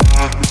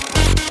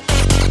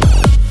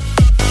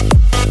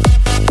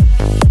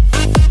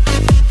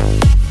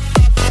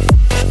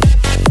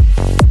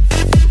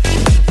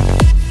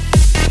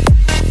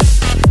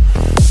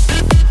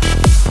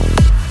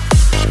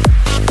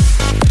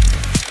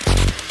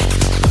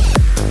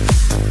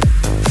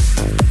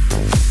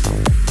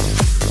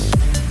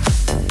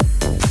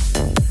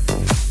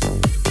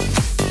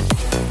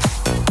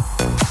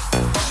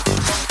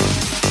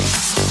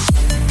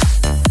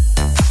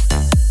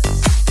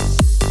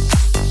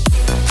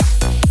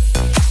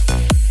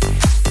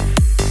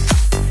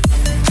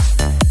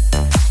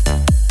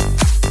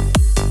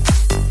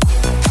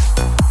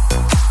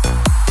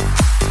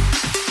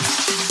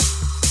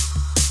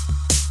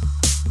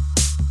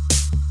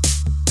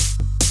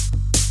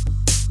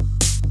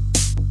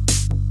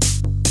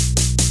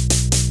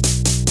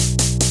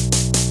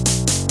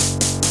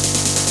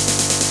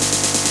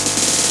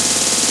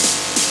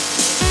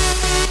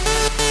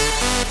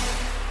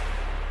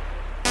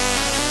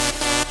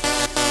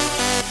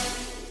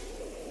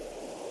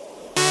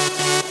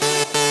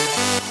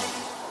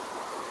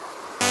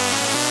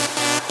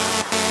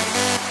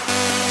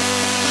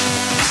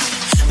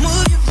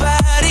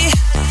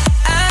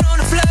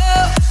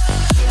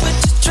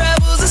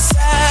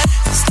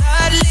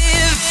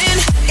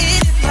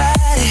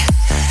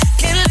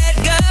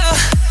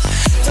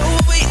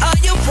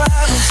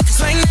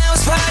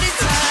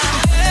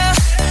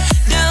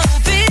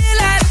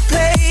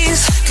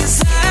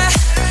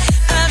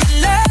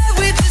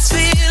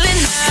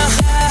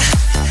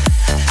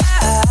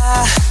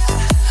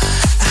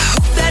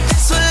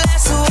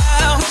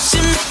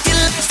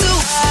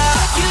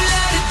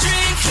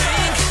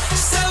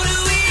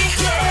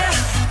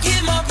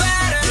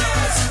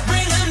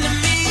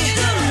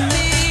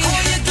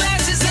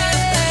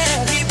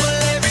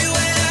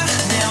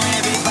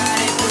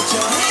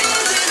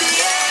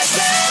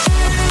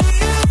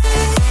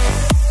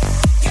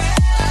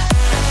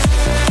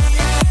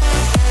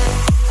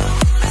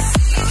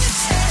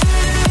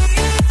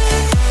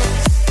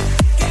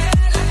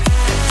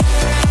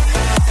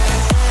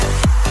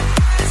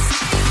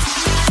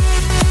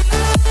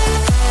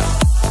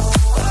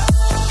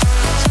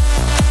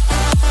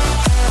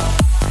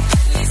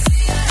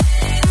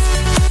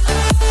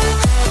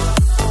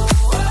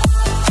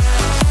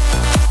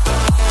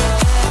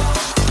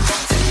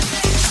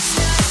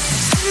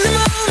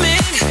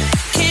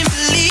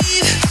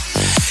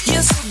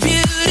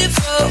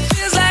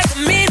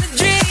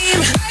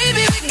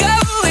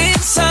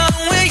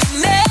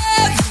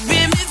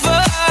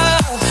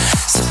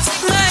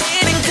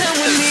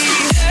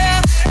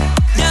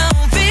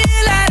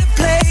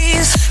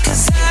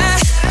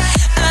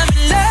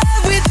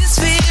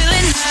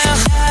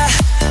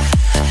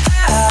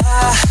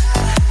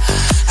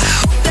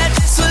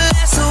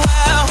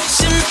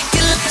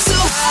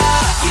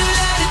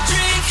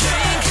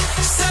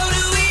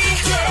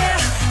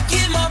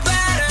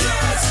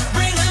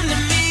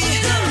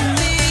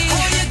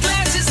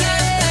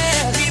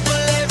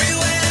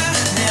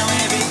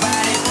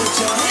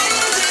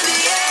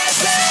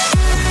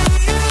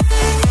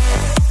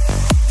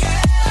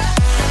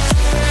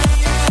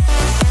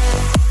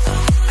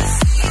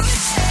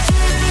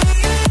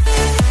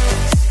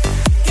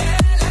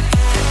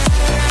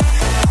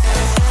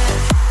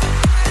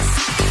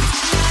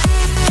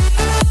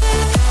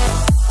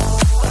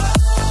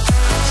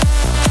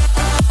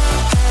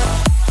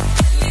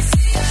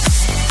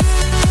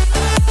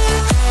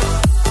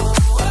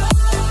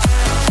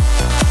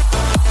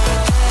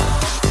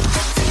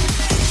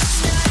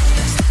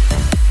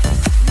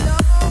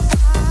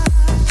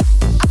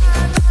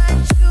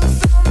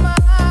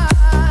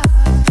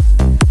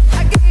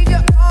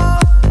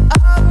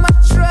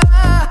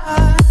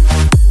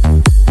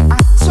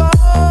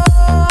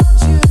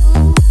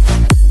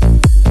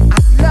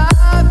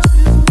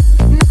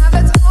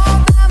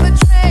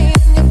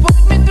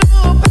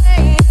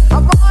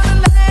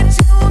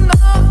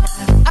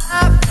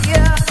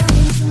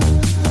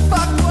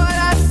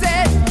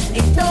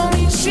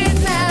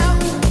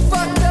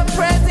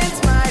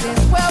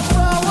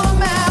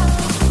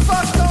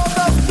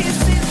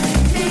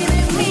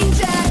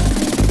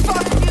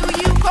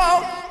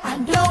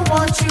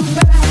 want you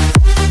back.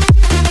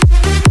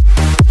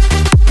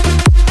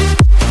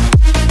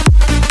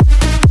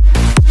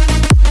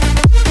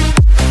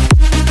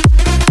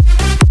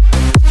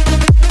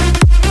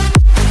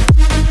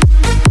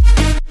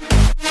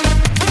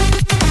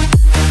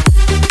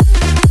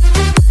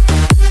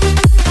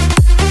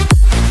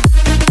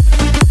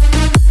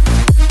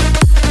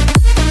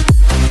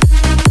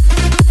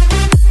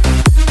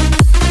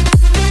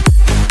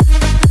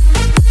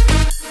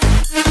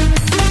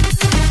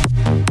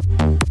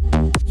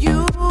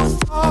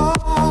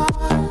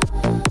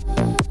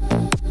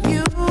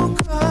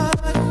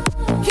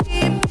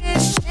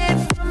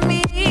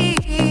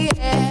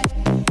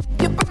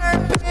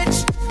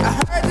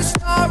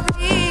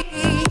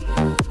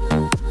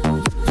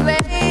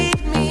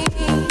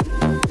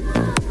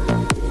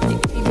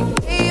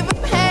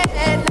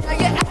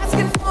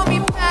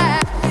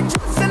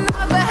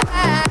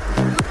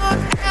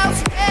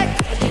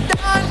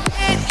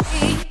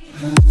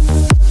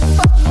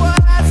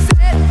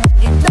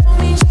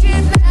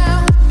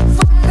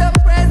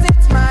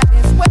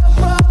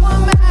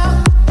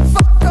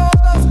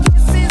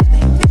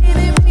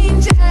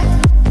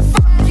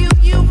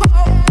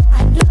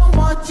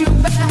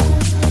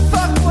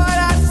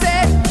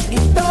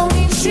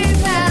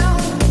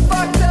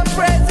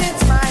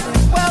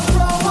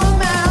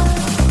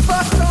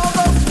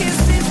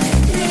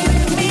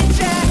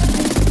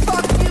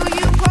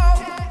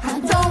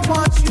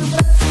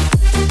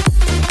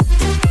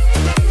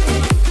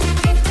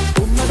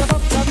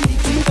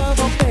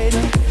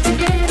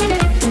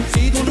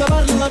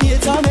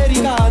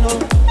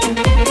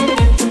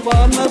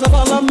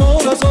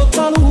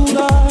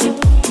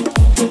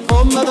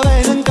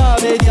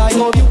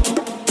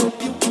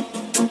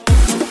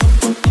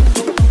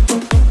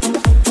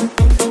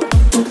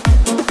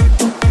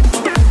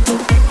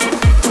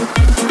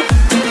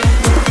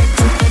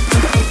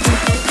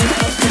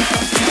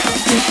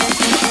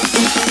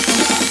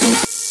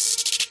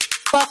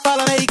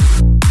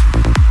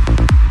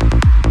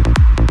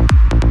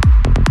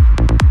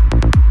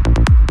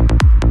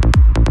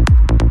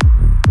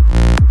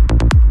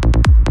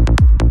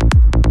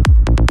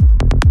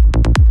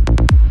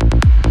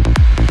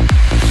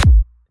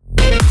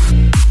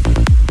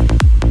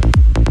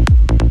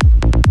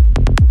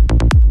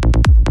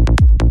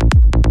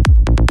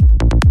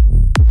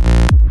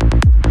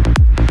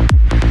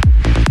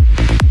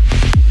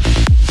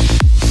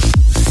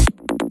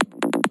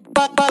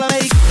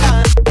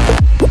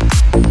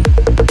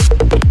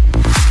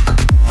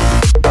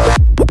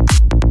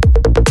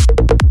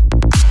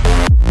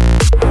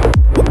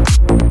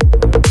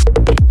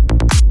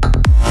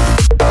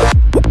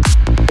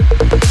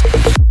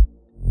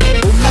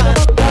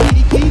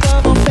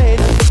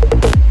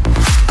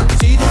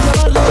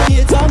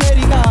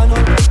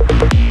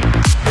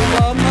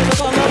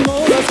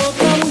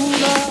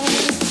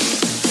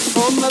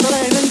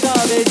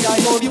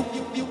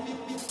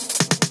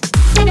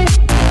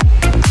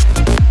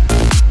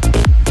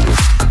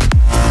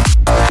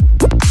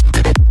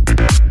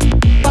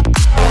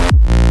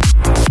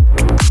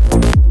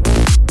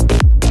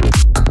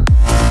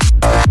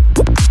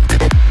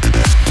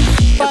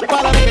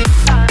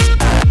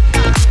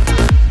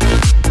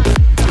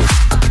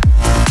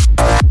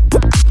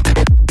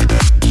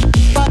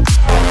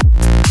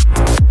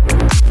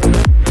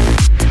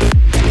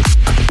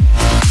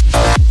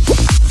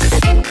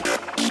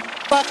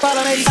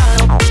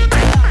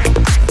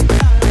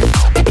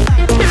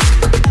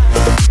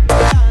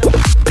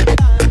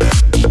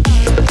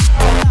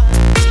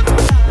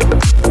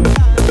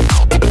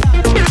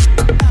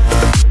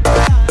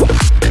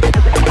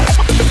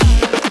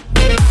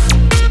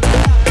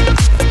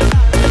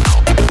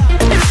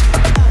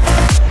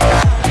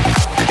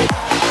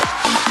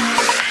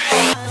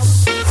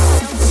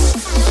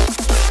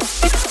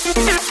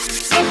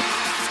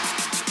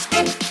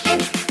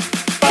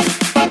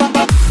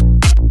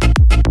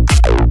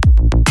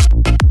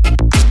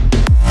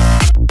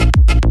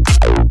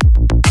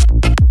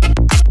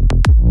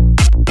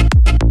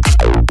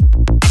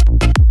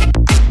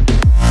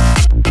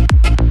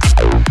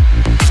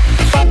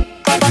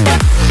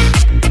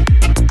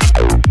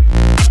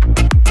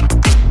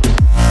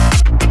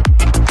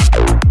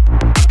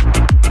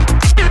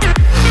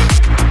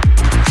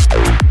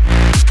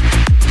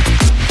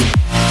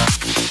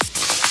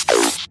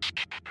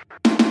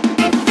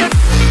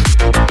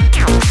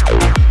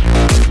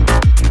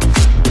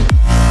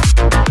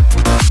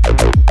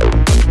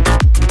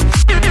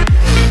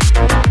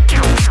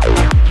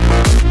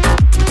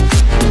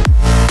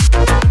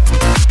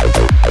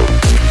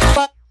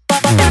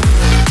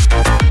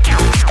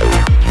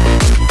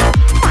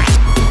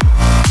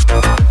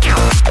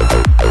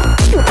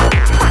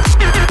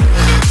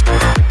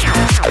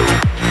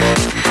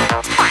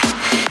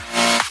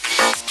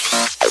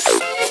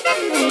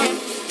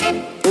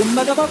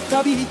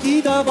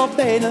 capita va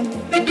bene,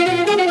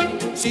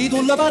 se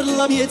tu la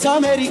parla miezza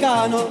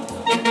americano,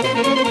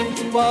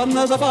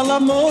 quando si fa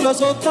l'amore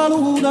sotto la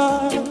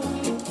luna,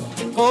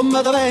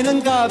 come te viene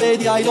in capo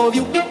di I love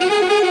you.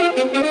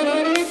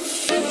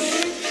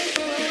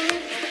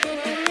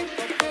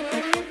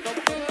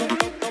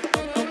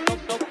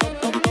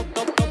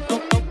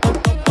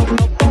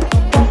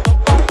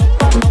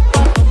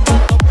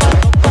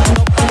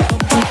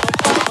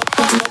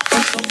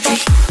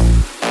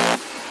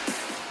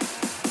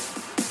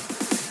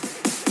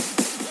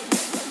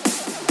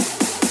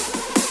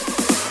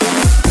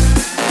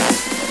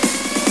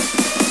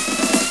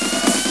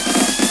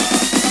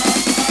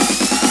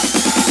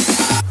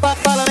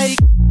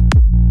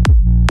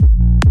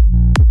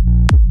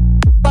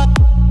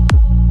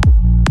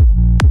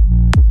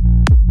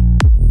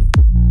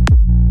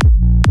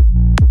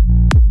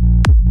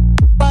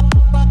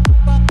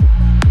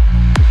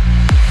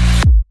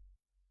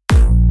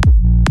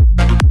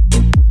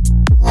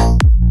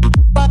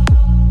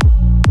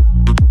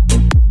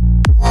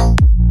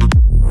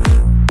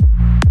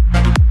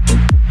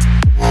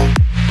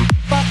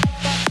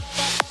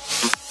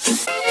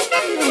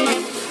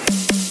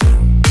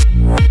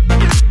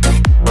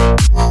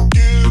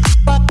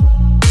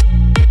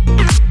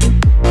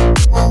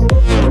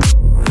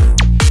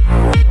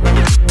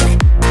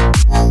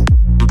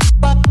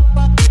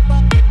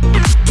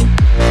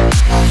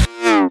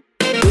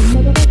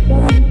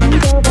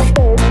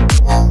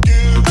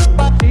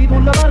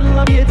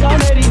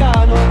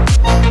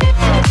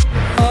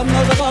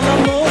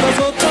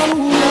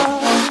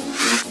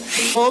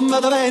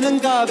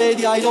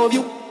 I love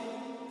you.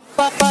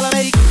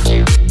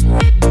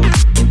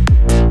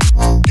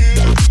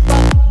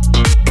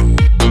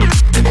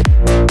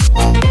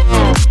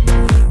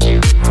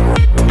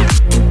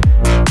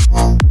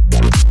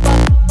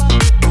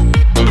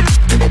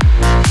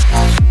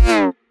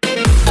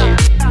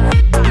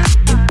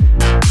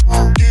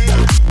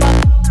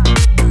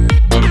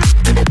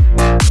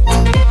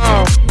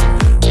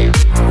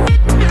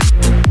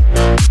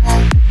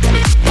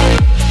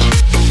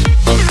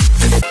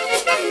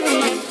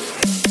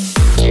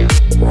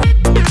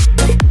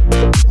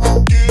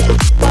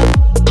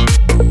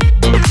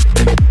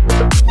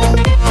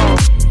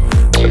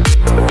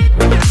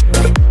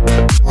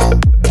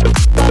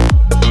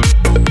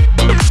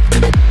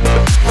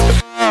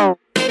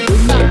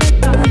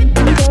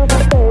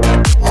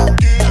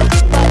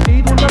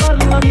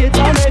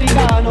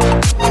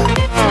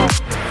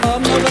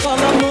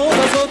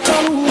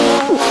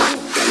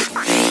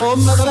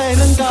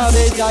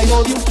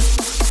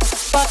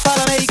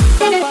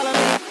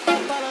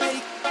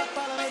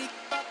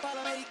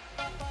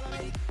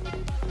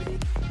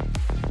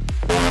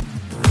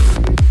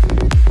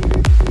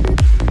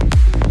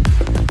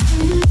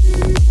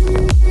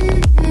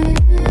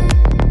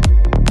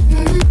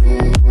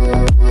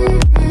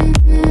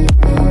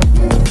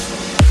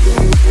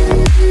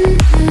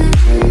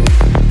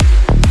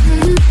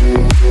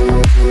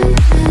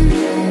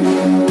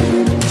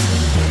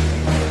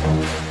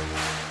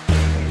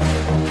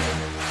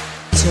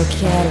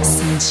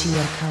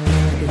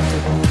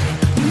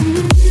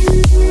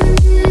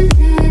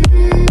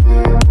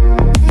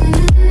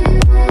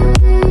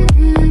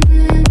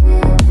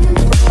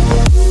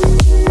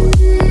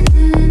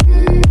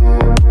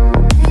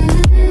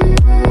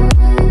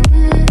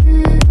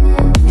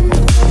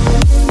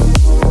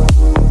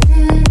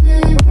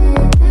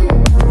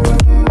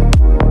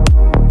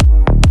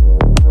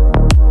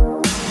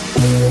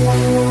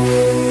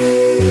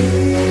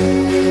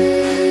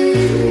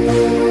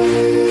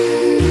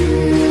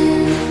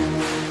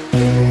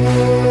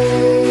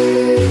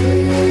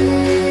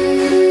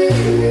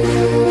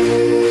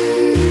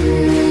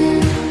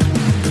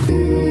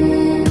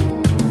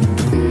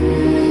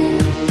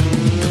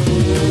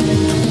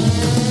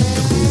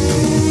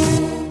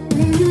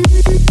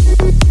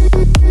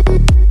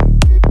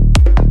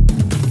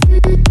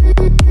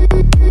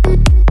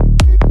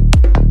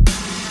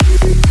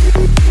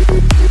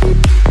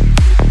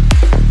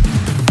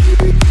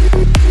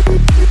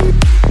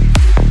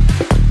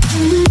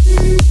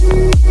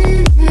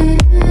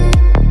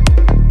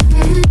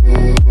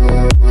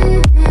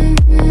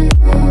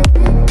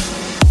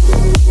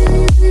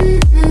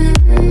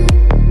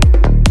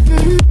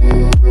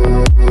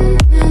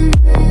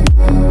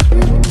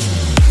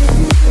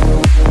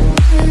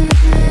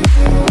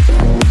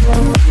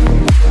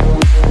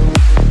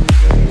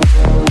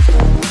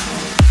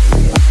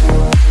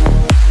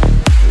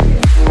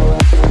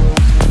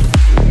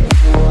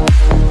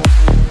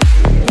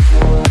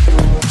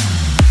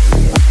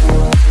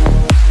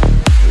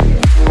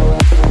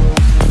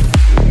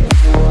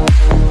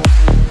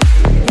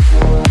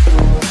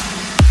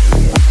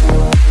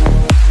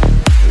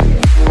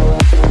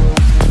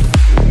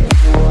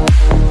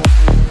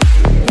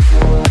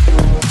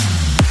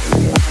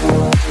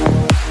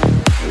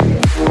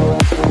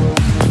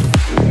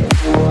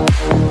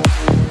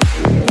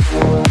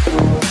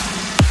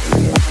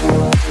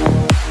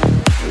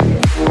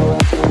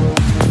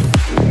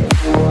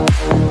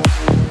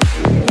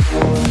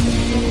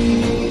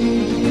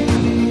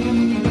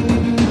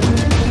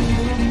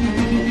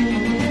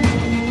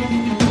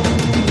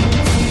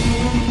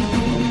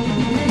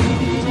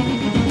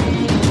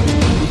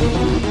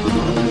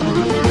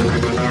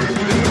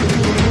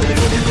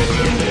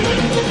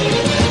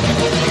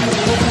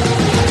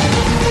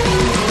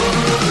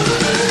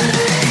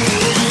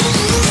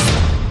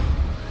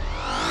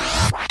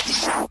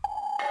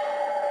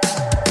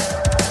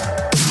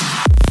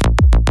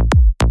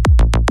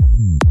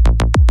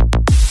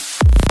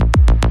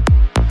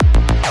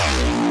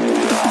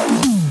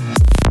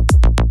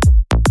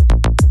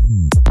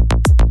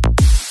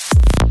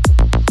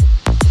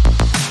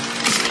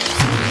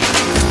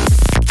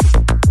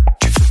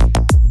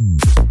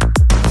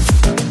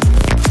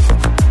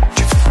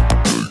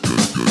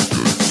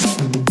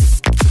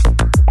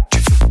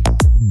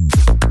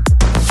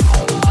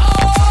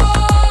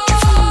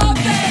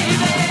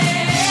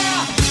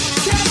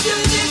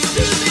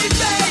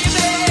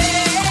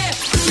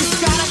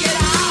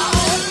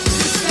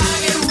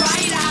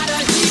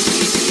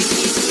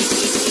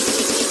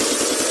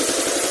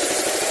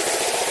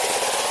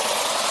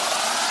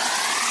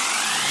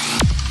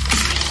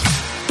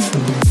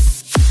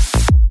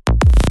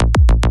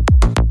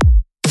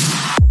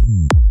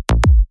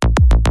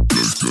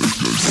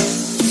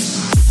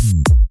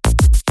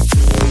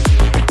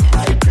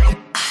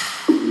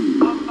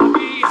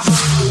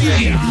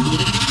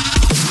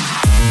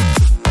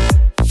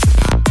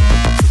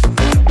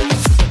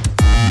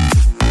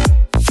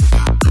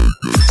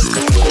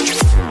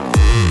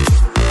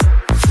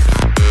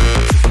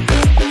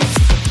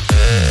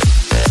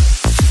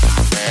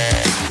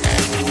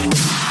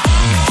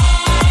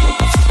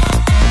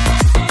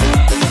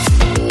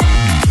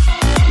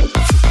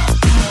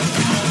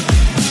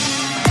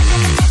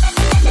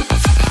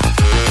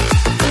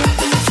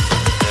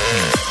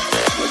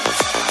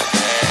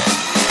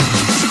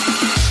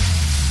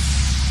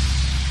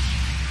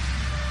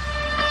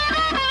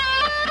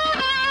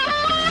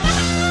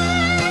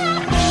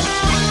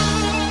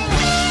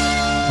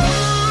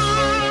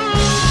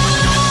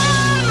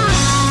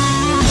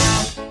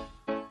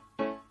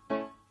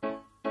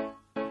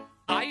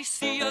 I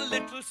see a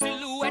little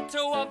silhouette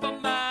of a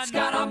man.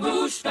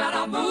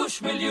 Scaramouche,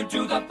 will you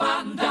do the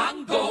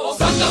fandango?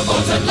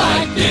 Thunderbolts and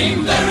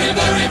lightning, very,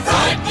 very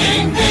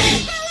frightening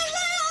me.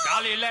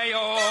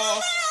 Galileo,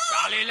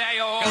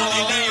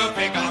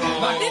 Figaro.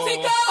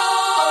 Magnifico!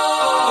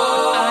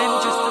 I'm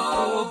just a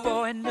poor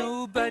boy and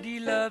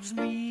nobody loves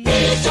me.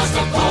 He's just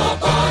a poor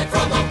boy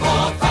from a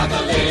poor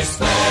family,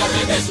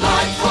 sparing his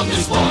life from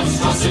this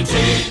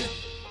monstrosity.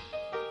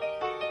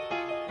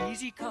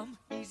 Easy come,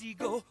 easy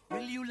go,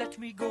 will you let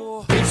me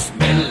go?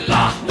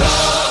 Bismillah,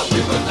 no, we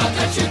will not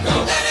let you go.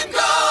 Let him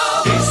go!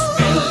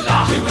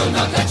 Bismillah, we will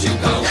not let you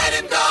go. Let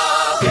him go!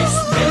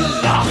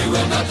 Bismillah, we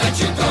will not let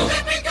you go.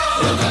 Let me go!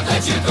 We'll not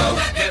let you go.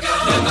 Let me go!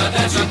 We'll not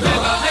let you go.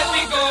 Let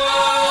me go!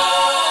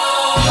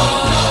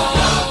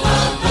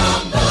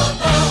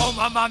 Oh,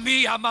 mamma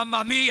mia,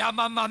 mamma mia,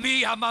 mamma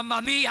mia,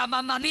 mamma mia,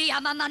 mamma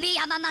mia, mamma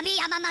mia, mamma mia, mamma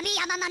mia, mamma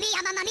mia, mamma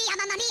mia,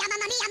 mamma mia,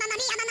 mamma mia, mamma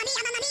mia, mamma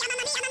mia,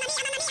 mamma mia, mamma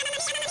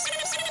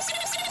mia, mamma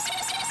mia.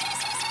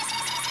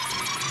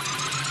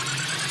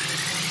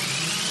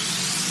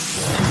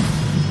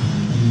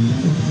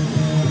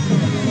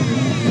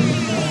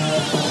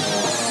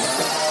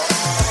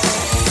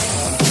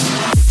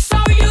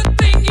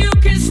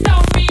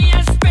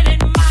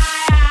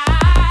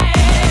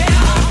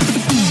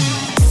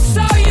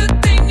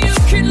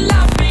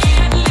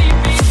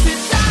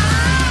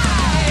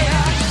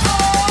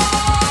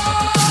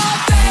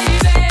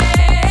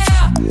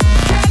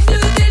 Can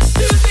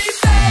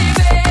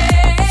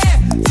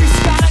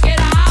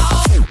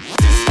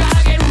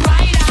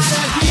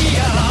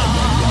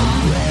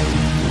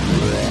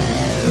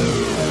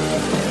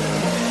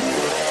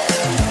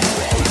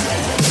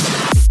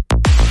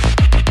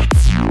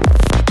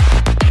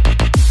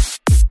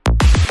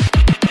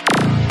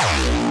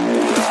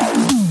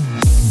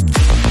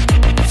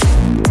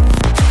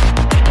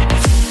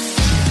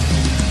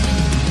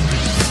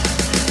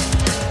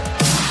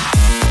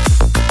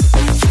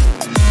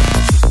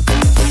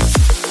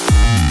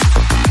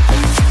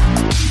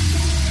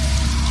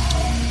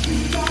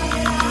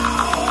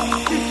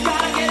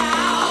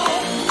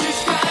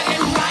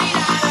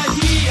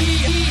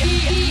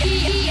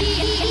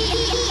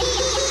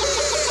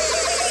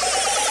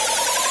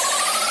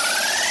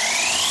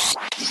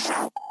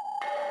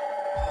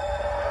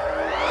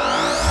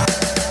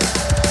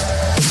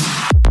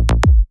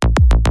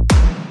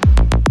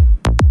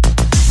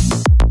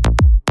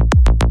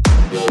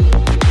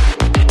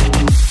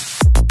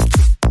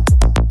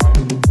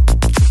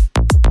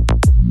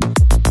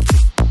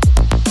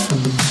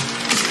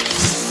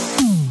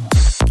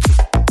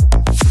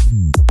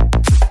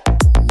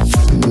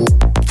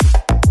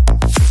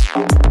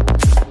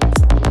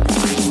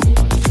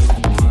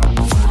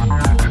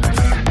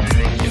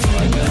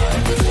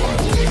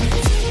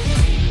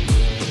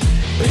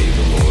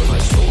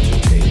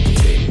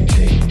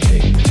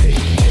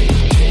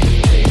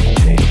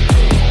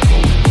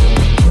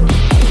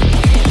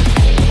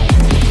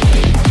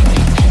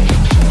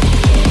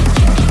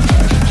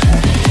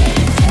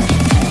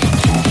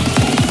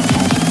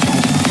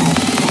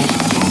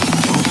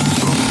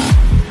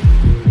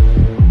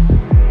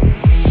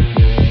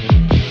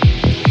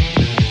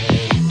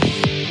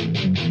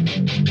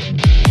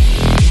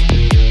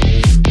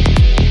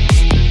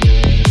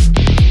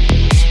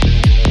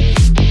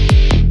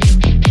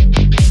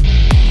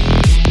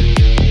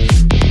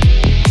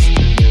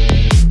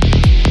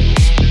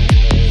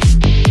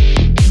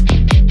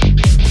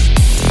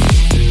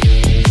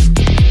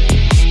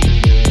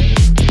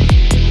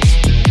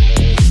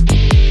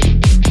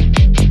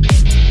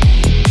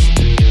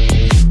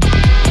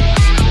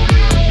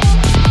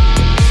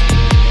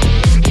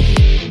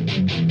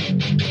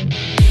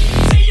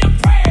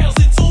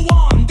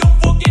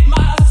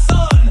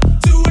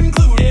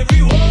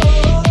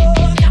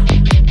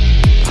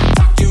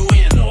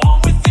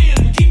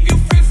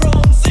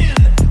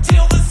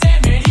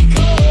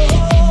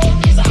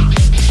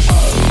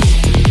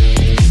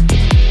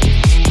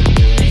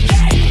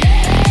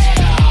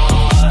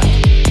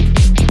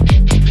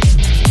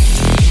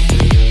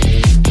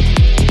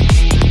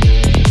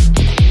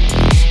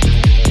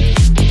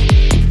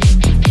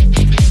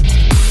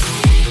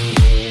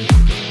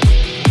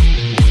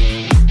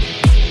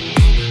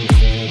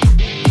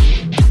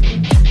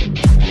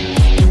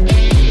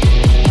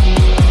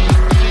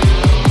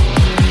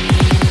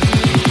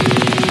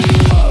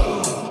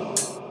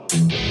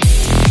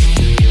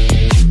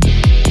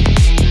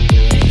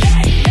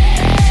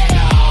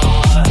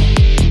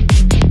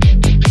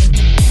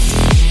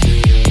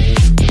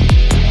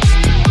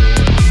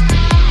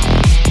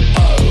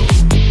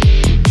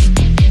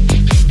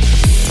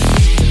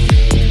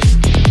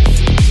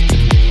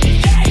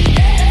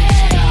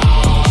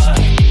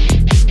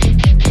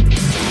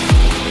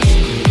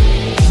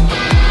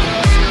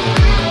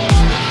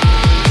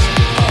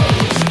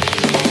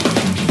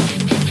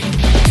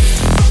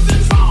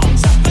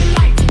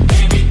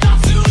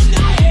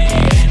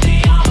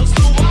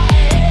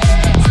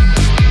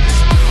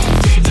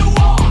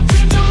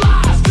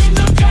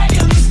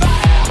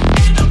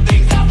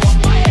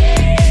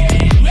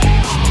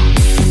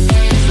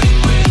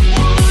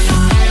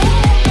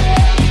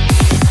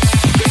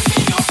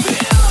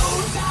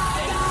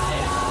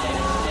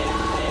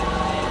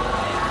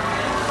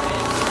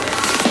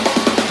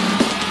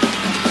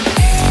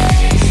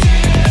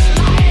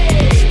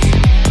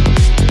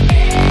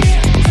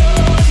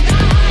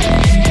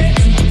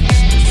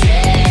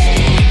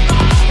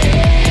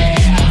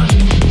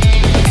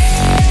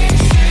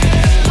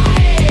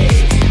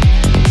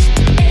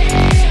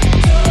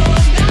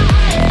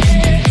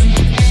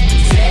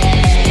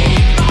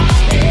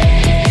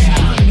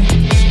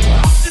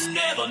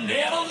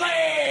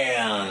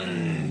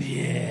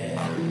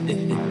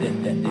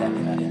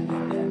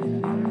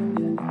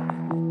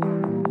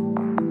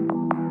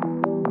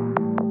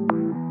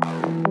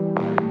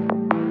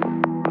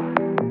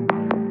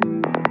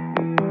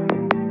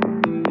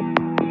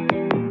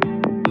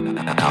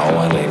Now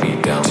I lay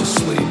me down to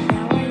sleep.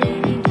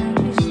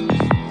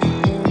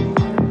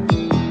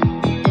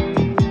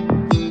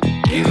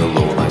 Be the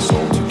Lord my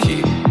soul to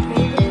keep.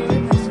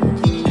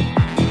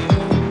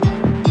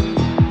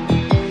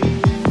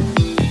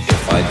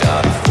 If I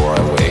die before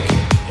I wake,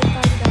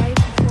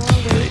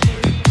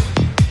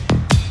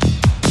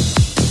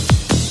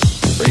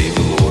 pray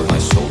the Lord my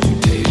soul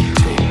to take.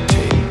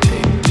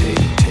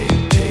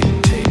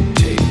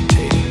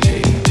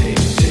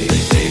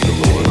 Pray the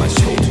Lord my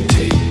soul to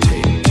take.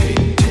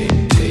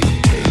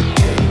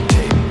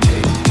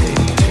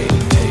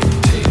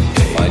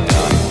 If I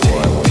die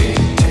before I wake,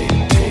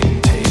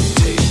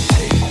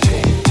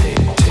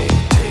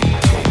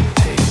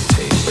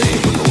 pray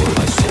the Lord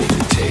my soul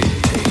to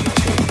take.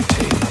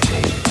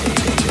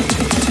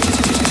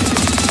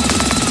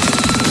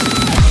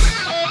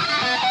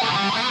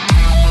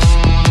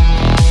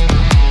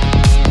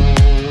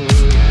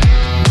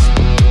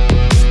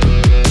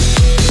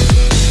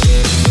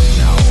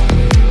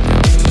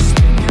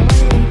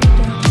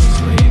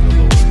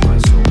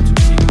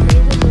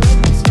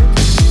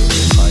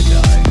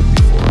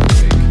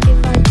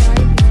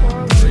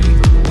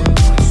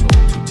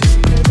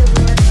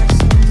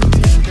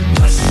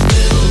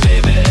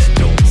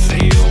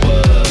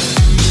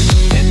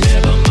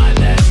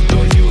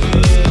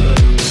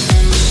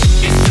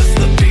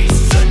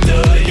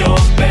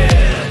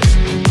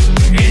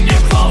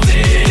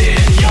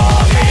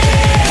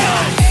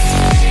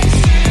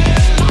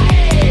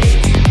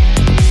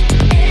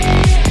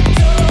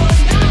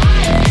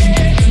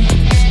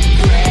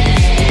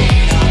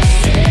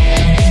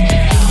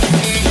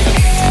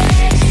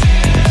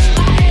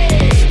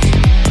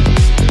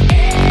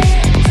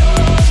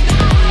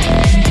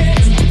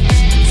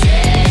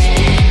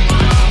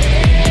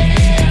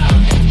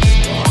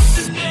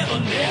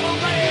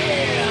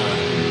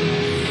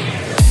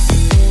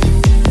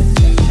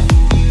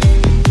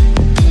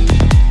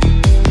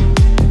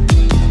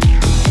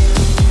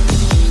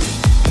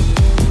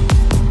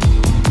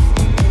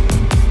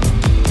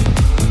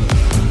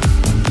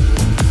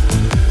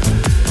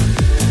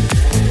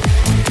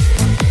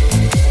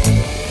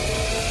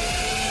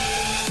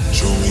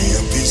 Show me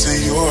a piece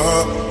of your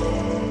heart.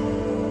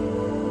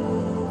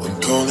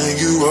 I'm calling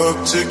you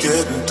up to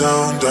getting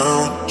down,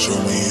 down. Show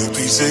me a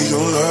piece of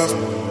your love.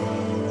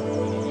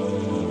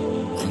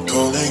 I'm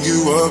calling you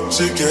up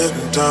to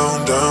getting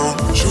down,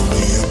 down. Show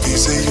me a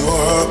piece of your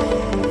heart,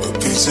 a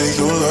piece of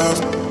your love.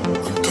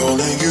 I'm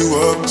calling you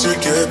up to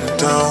getting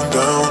down,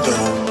 down,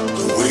 down.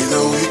 The way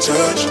that we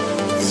touch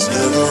is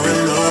never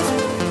enough.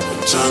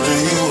 I'm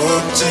turning you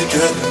up to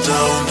getting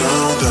down,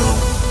 down, down.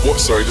 What?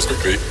 Sorry, just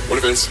quickly. What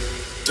if it's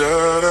Da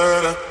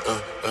da da,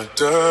 da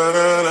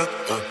da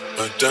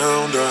da,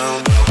 down,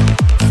 down.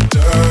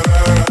 Da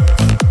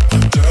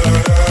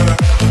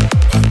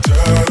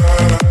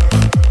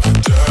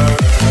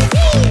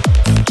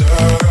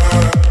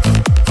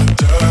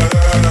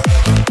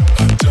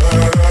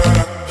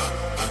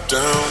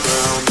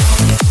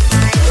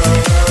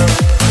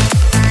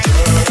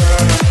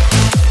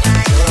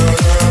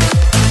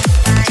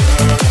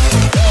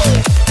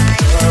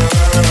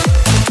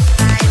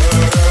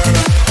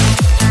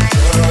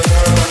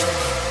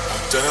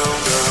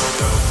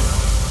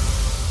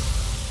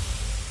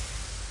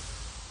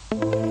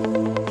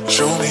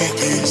Show me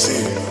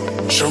easy,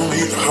 show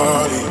me the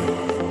hearty.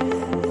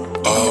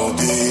 I'll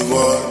be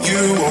what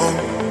you want,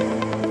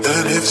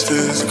 and it's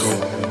physical.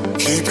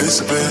 Keep it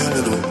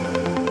subliminal.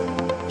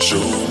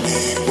 Show me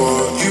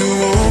what you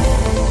want.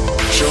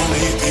 Show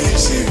me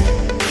easy,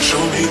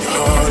 show me the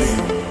hearty.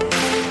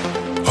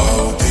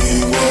 I'll be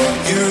what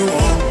you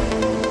want,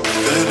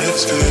 and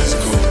it's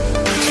physical.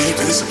 Keep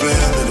it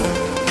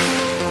subliminal.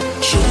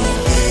 Show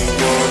me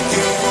what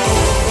you want.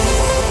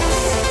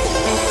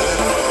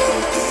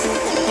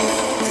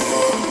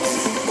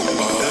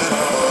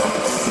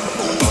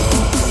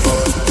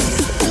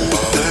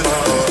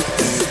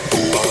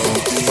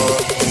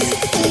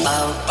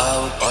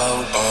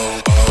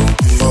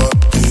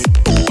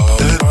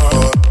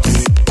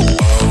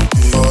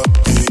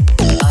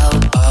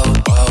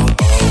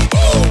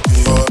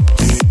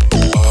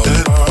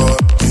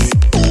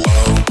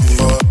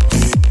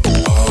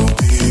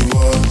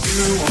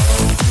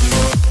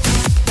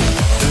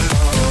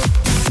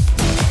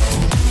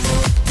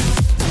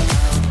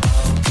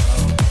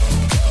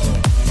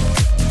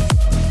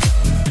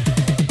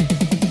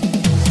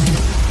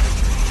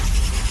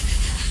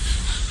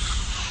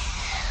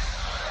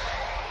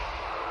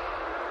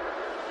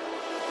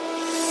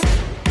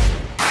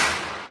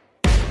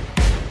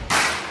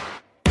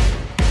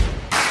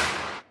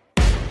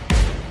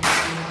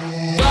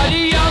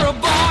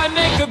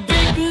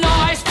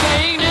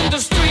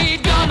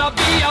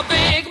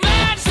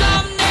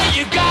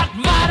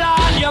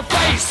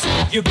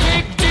 You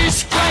big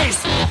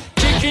disgrace,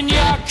 kicking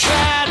your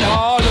can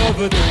all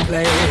over the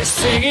place,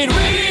 singing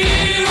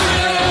we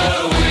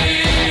will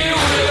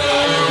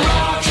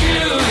rock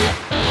you.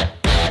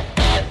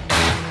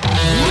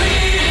 We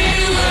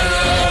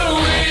will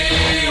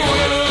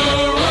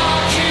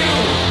rock you.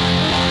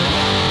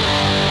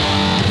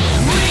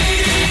 We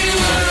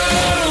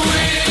will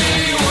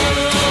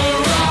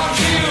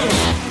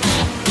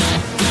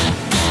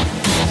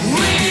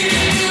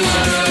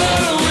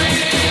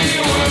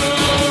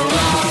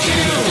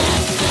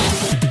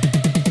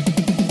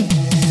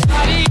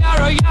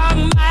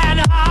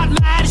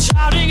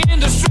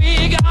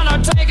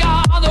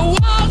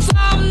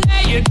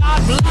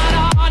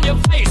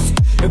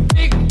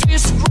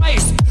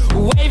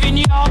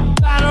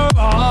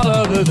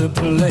over the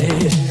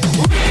place.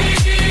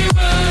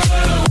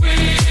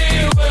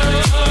 We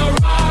will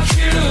rock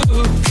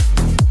you.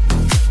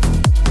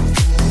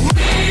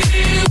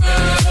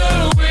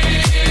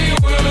 We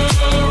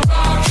will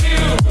rock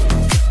you.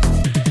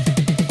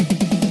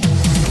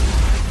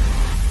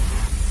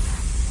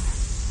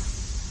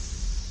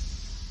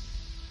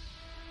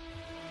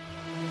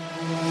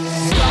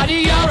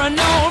 Buddy, you're an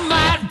old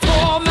man,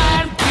 poor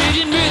man,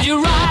 pleading with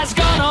your eyes,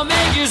 gonna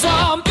make you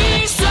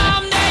zombie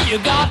someday. You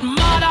got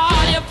mud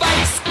on your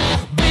face,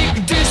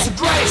 big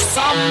disgrace.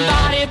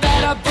 Somebody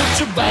better put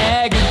your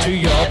bag into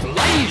your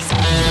place.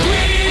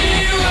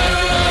 We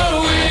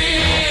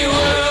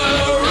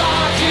will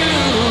rock you.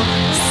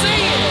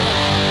 Sing it.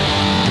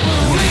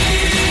 We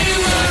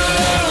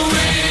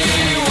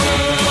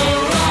will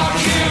rock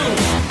you.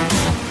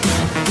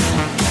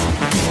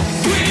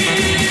 We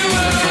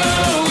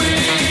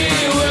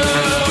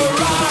will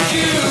rock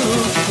you.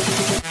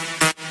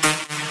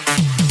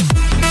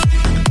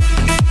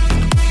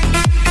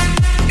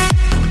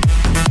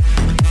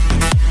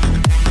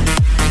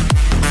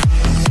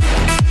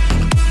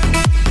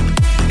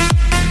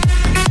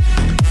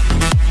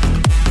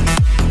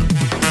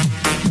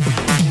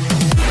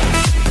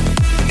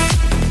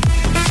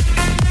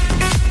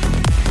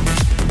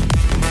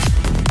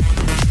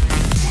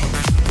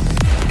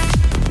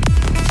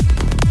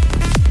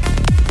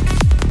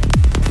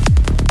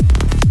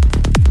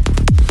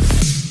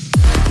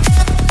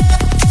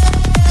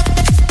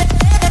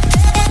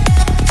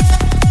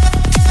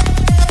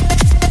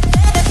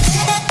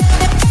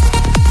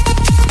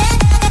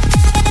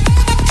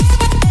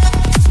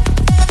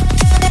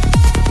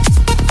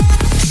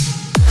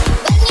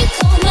 When you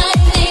call my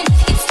name,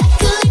 it's like a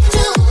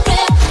little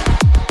prayer.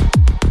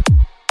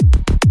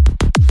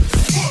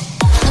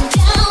 I'm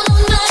down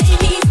on my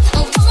knees, I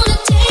wanna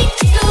take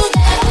you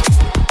there.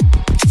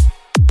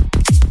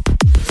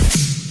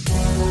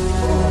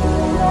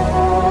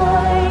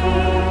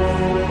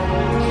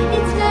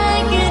 It's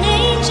like an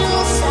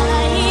angel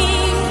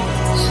sighing.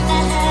 I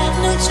have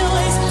no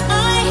choice. I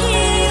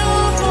hear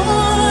your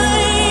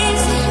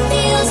voice.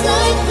 Feels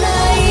like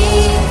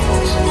flying.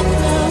 I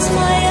close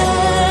my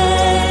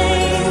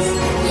eyes.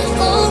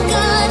 Oh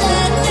God, I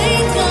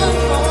think I'm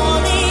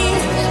falling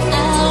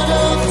out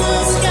of the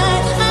sky.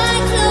 I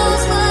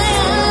close my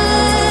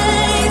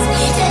eyes.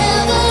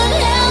 Heaven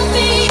help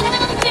me,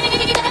 help me,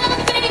 help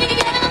me, help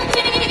me,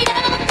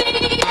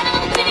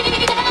 help me, help me, help me,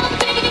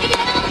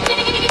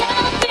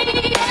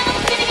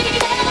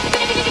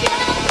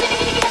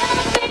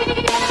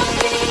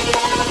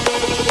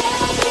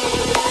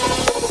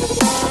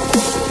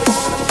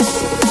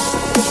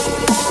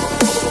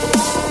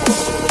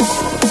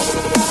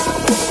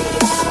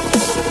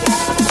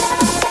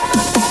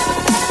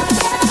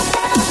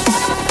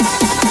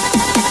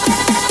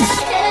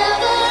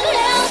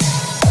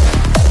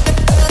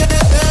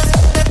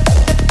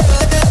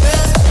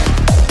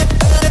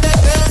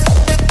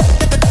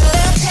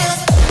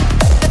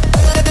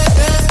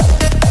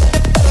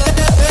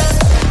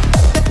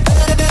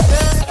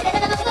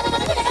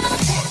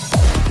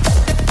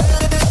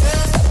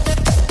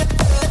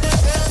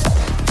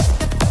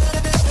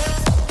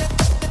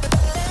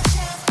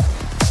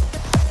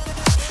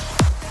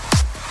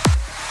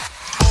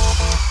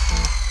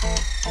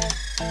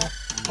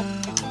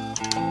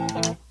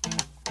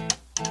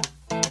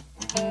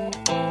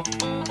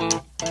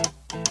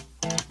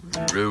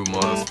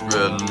 Rumors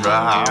spreading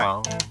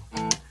round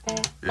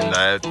in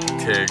that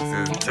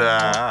Texas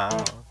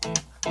town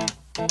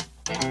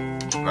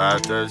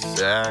about the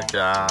shack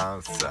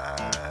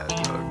outside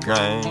the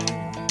game.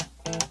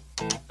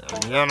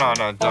 You know what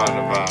I'm talking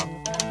about.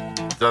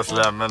 Just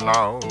let me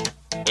know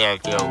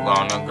if you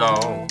wanna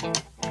go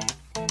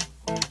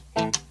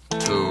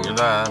to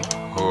that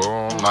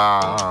whole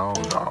mile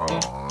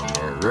on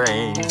the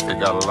range. They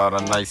got a lot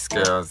of nice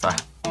girls.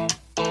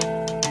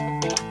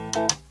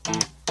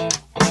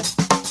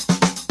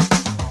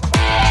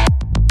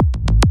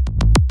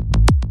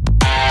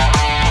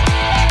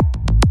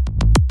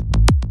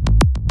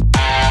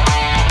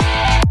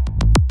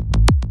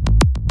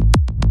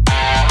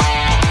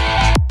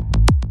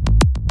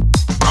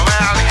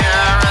 Well,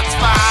 here it's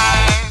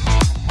fine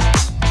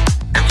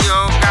if you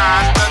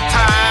got the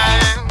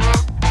time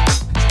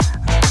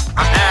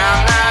and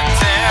the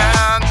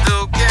chance to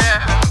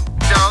get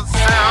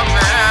yourself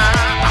in.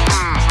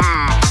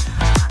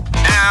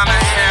 And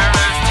here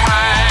it's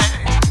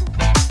time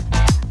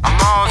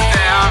almost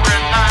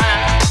every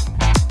night.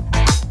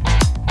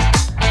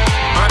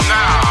 But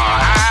now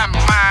I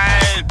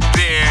might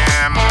be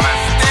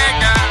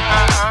mistaken.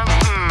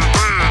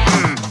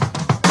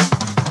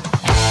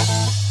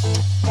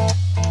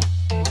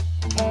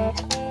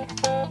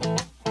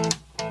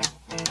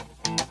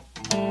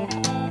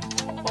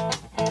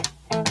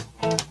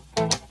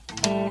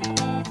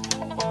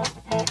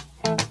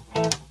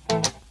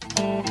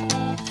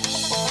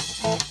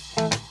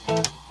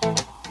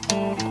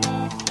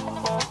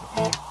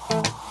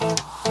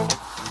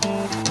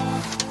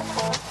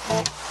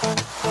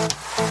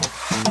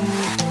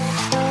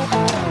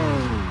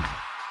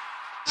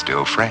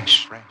 Still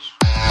fresh.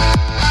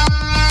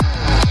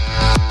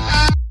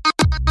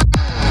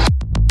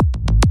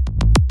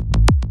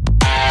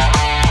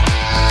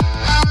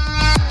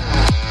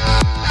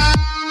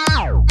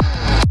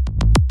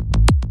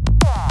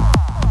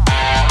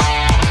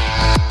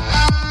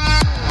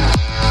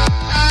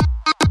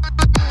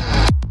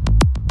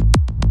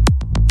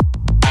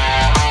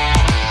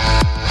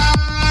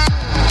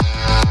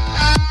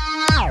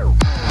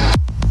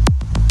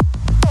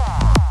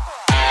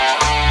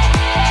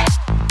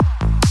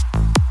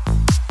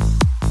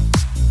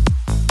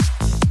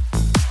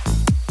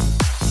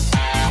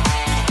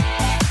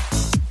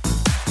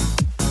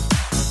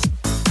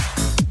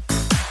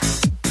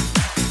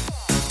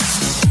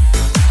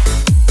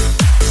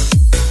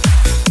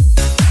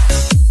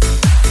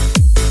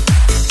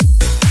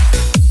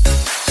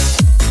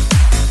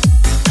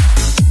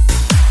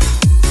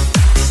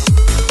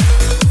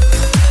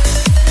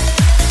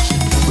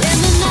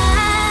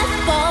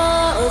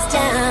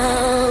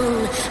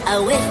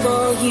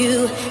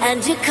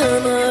 and you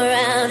come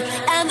around,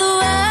 and the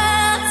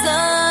world's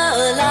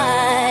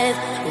alive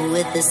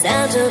with the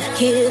sound of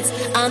kids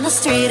on the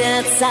street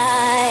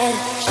outside.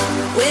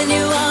 When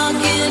you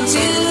walk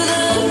into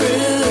the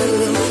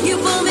room, you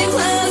pull me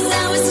close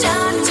and we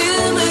start to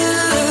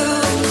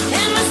move,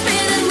 and we're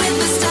spinning with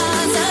the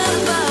stars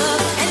above,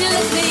 and you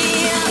lift me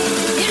up,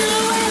 you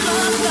know where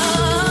love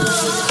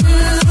goes.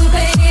 Ooh,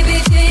 baby,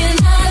 do you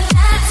know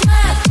that's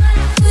what?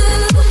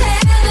 Ooh,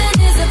 heaven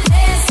is a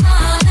place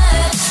on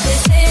earth. They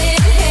say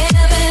in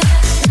heaven,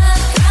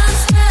 love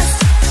comes first.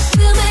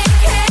 We'll make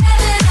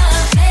heaven a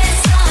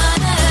place on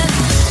earth.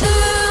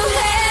 Ooh,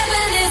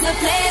 heaven is a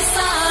place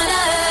on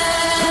earth.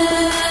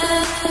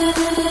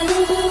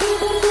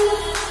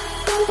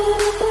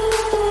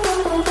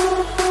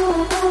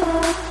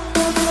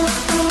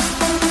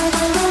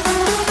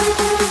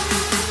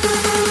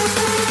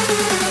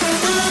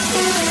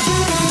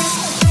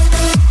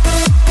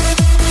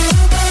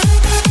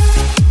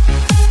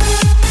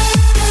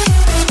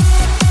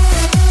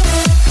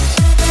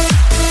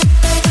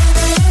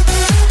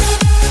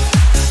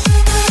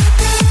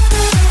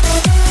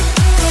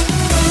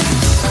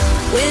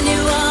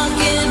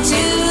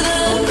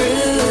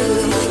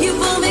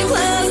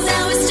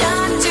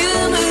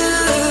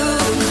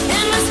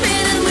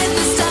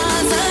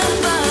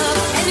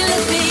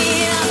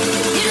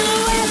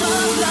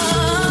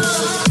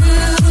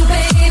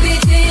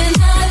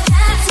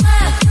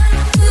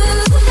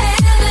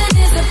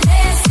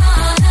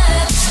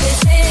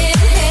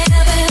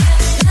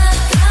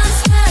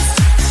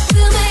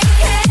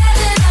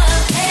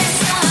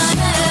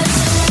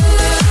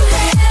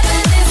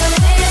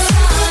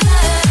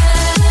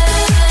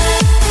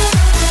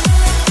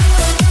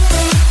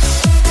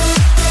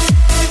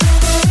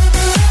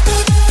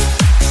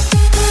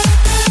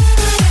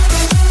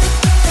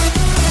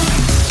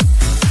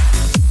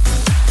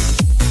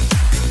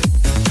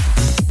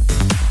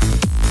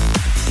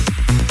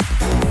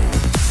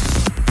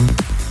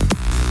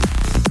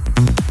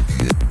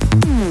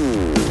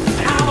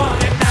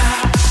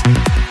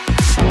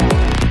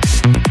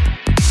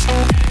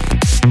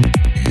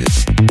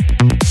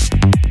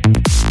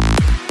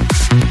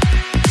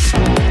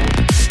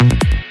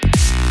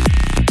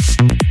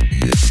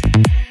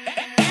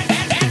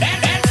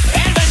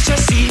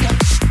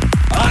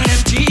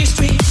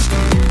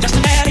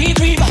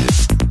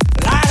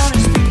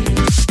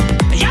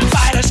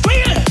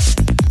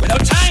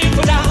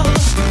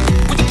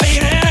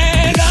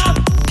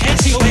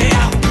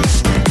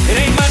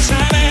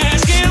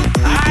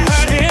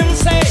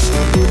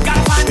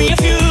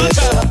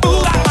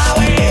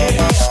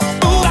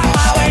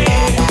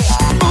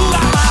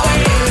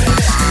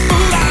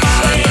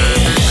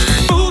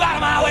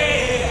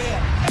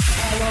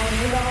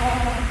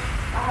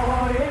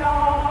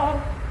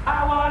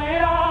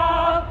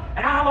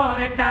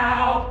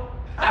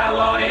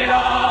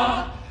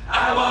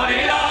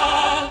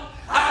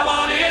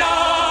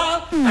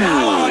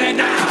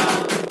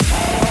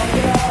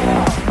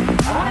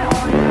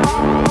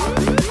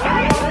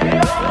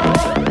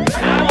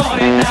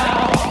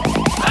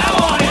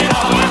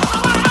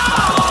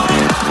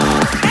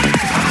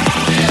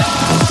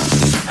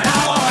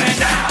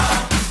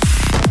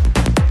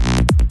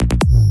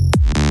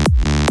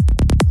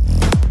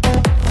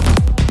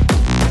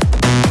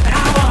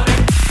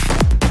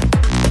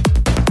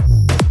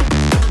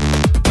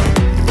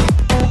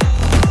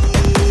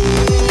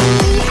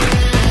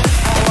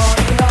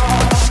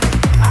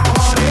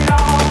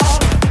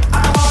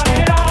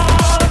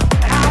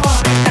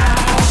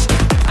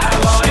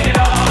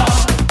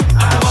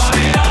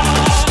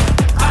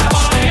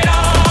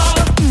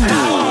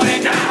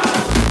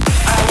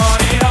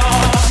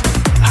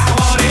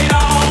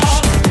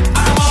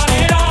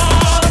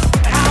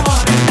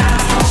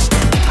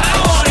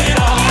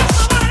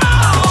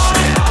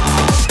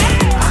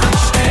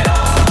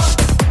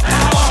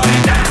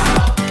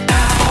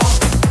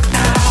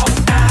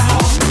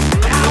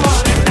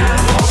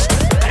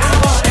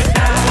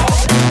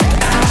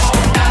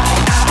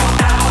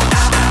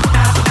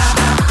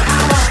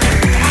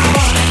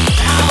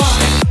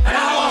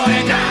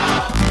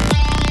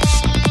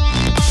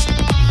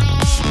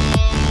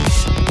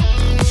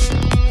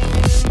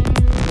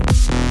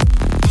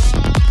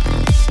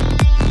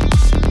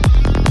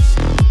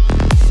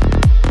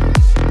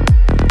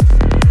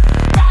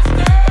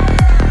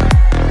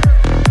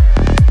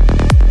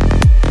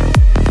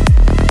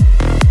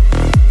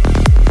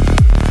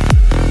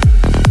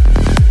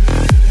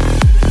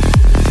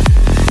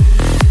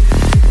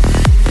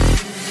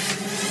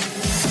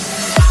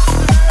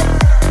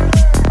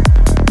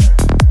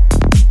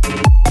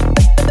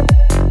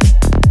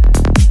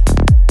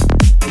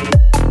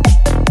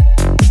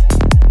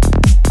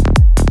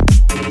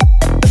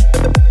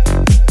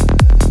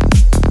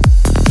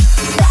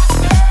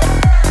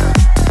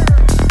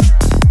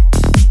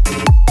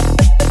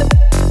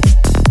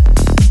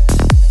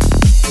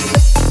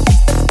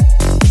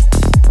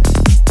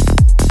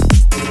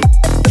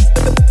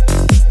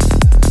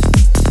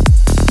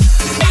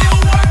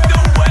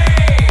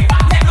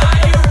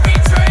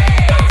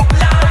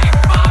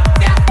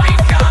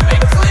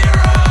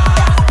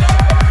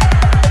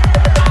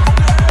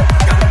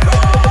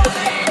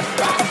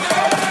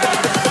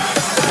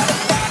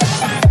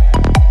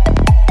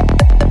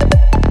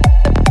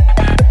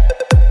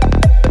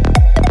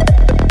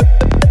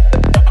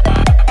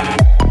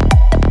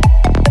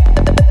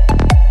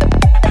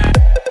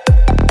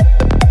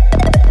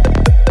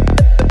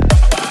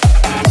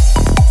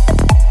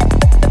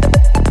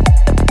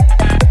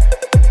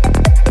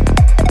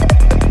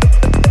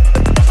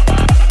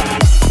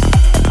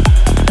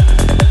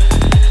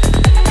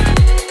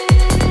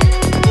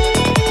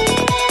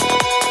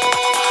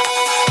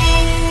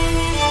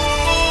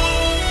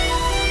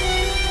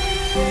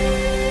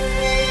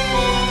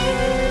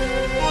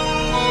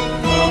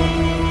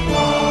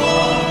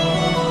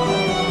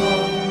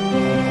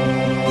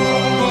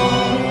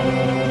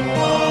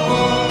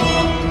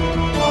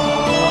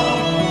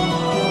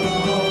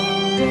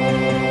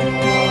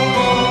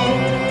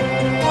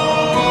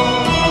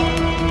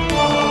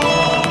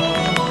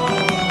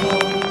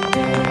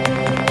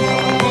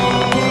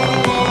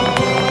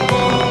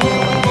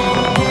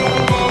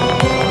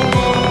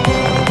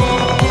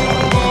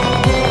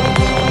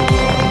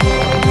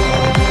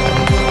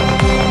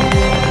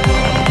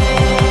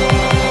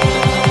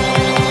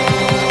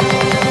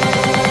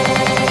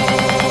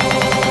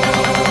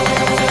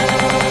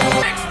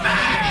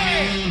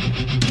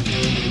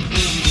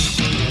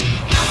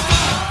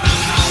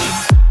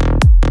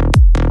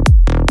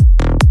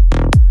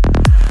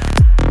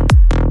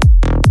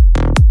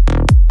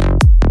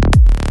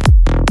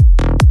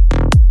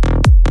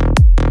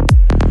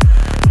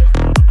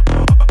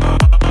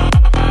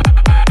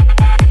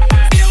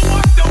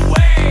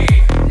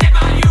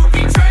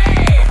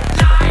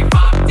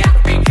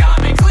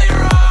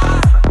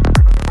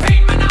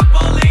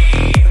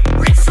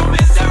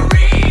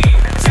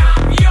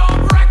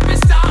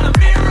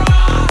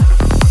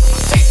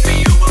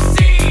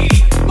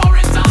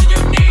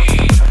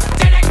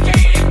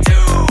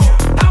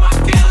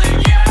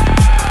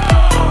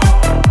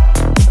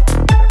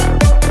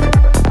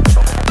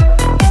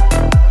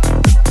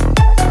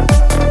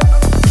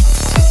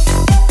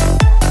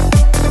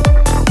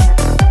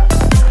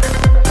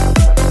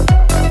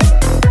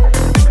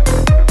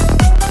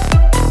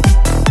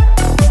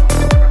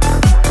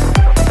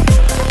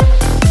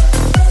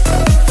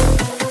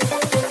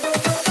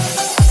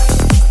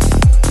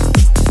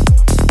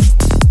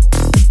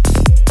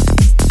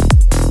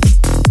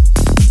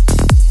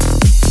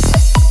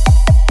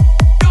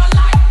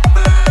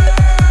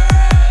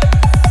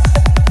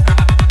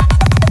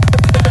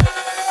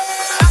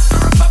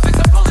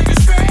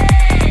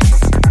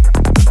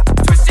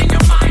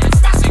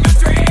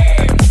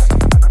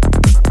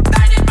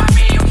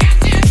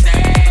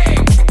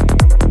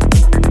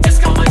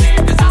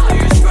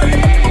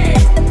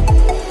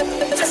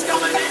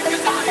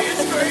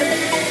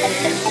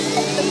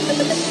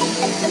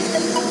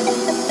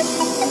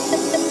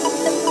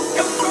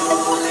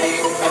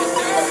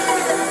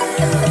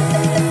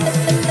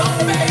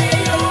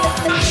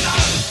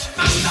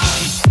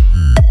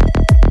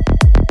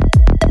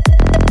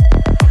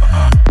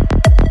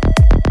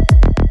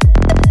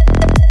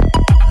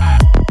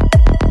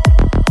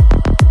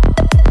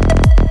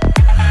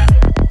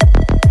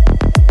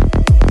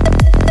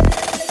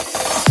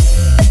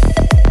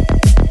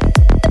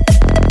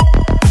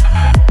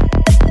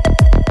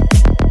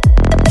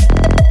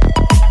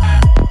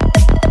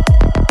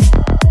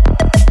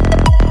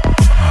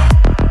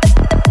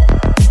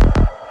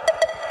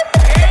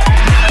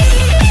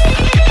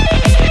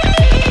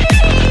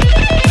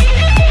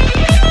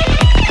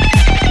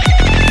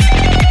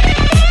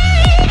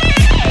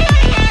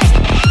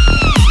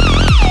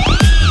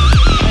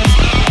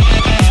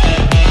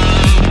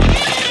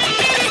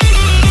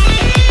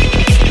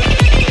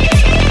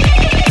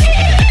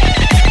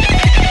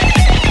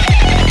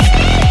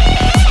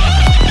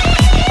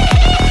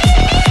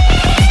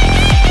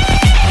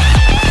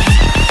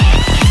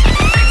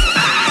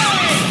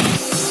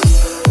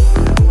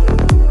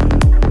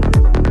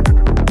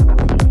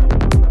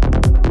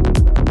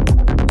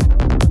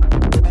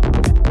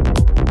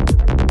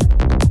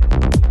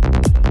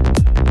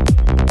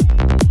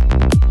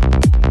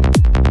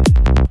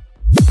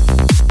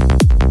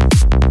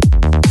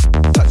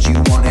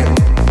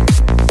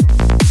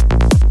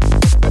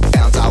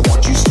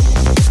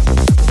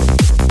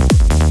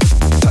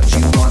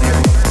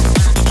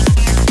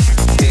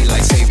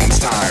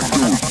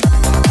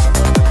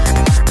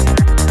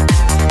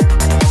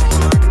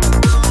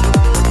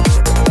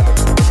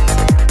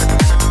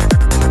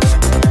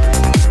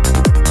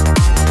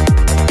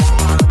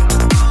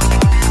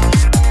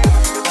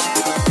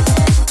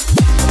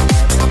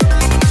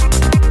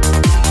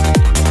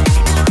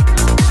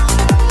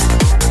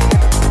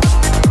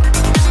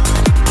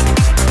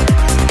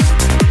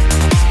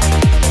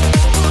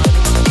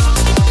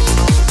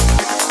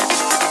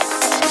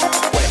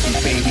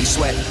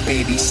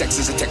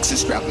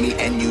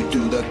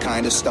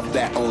 kind of stuff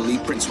that only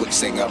Prince would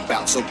sing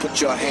about. So put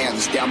your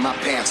hands down my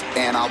pants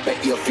and I'll bet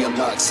you'll feel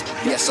nuts.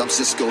 Yes, I'm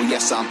Cisco,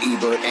 yes, I'm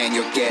Ebert, and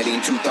you're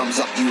getting 2 thumbs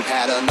up. You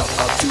had enough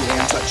of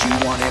 2-hand touch, you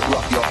want it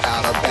rough, you're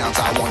out of bounds.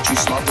 I want you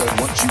smothered,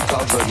 want you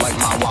covered like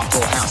my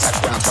Waffle House.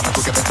 Hash browns coming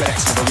quicker than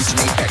FedEx, never reaching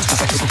apex,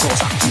 just like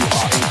Supercross. You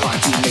are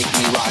inclined to make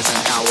me rise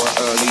an hour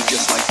early,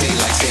 just like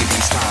daylight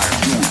savings time.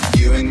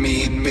 You and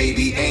me,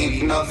 baby,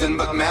 ain't nothing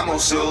but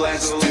mammals, so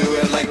let's do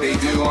it like they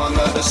do on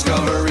the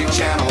Discovery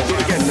Channel. Do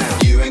it again now.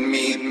 You and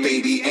me,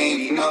 baby,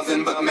 ain't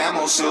nothing but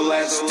mammals, so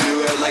let's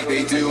do it like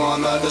they do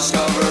on the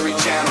Discovery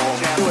Channel.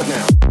 Do it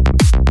now.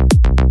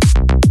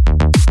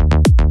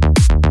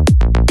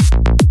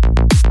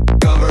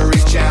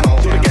 Discovery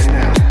Channel. Do it again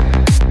now.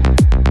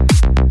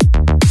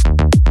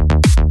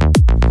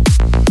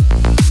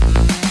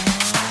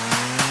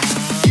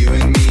 You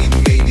and me,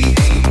 baby,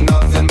 ain't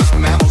nothing but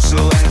mammals, so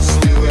let's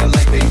do it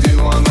like they do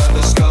on the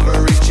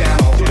Discovery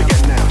Channel. Do it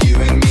again now. You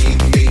and me,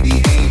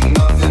 baby, ain't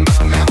nothing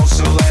but mammals,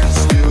 so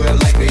let's do it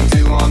like they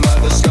do on the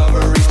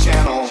Discovery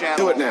Channel.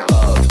 Do it now.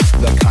 Love,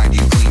 the kind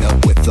you clean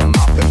up with the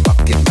mop and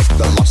bucket, like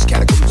the lost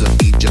catacombs of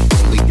Egypt.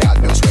 Only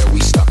God knows where we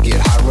stuck it.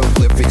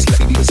 Hieroglyphics, let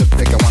me be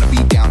Pacific. I wanna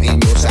be down in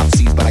your South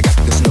Seas, but I got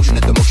this notion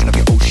that the motion of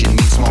your ocean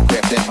means small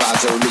craft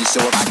advisory. So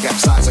if I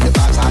capsize on your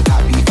thighs, high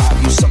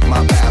P5, you suck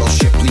my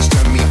battleship. Please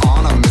turn me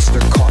on, I'm Mr.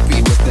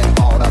 Coffee with an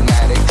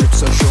automatic drip.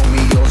 So show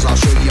me yours, I'll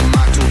show you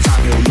mine. 2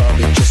 time, you'll love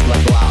it just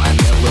like wow, and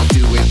then we'll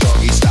do it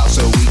doggy style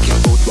so we can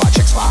both watch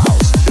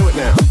X-Files. Do it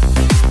now.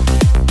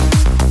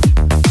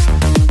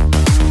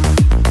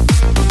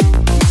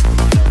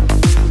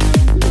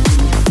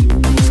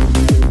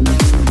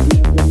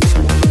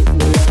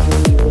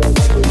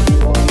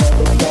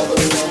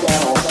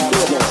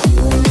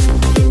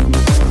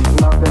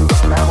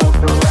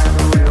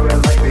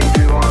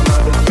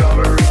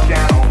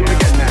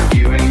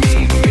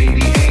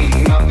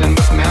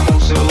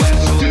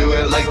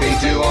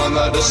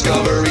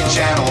 Discovery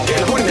Channel.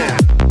 Get it now.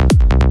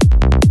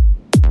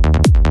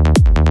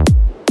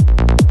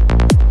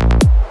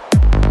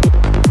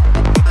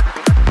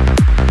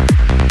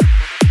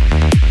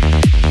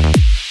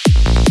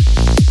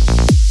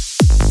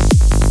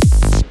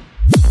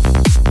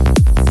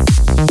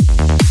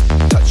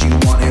 Touch you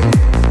want it.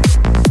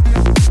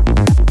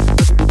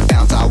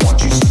 Bounce I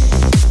want you.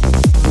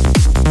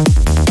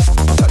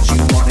 Touch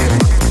you want it.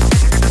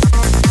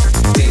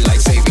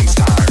 Daylight savings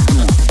time.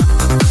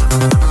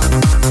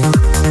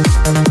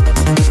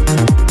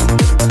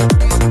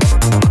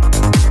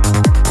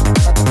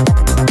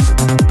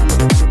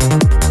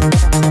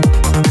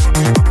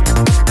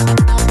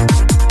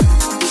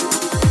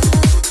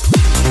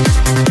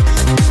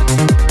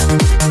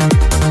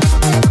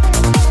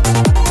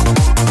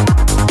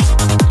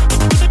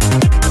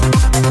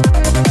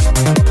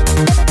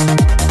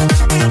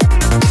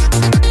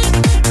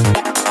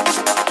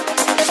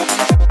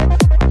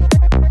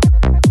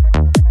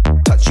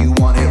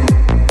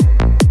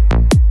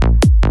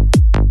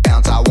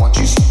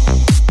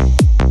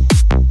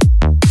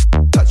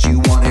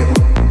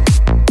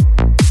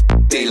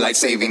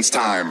 Savings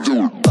time.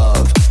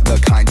 Love,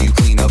 the kind you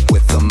clean up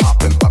with the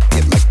mop and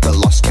bucket, like the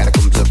lost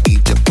catacombs of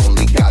Egypt. Only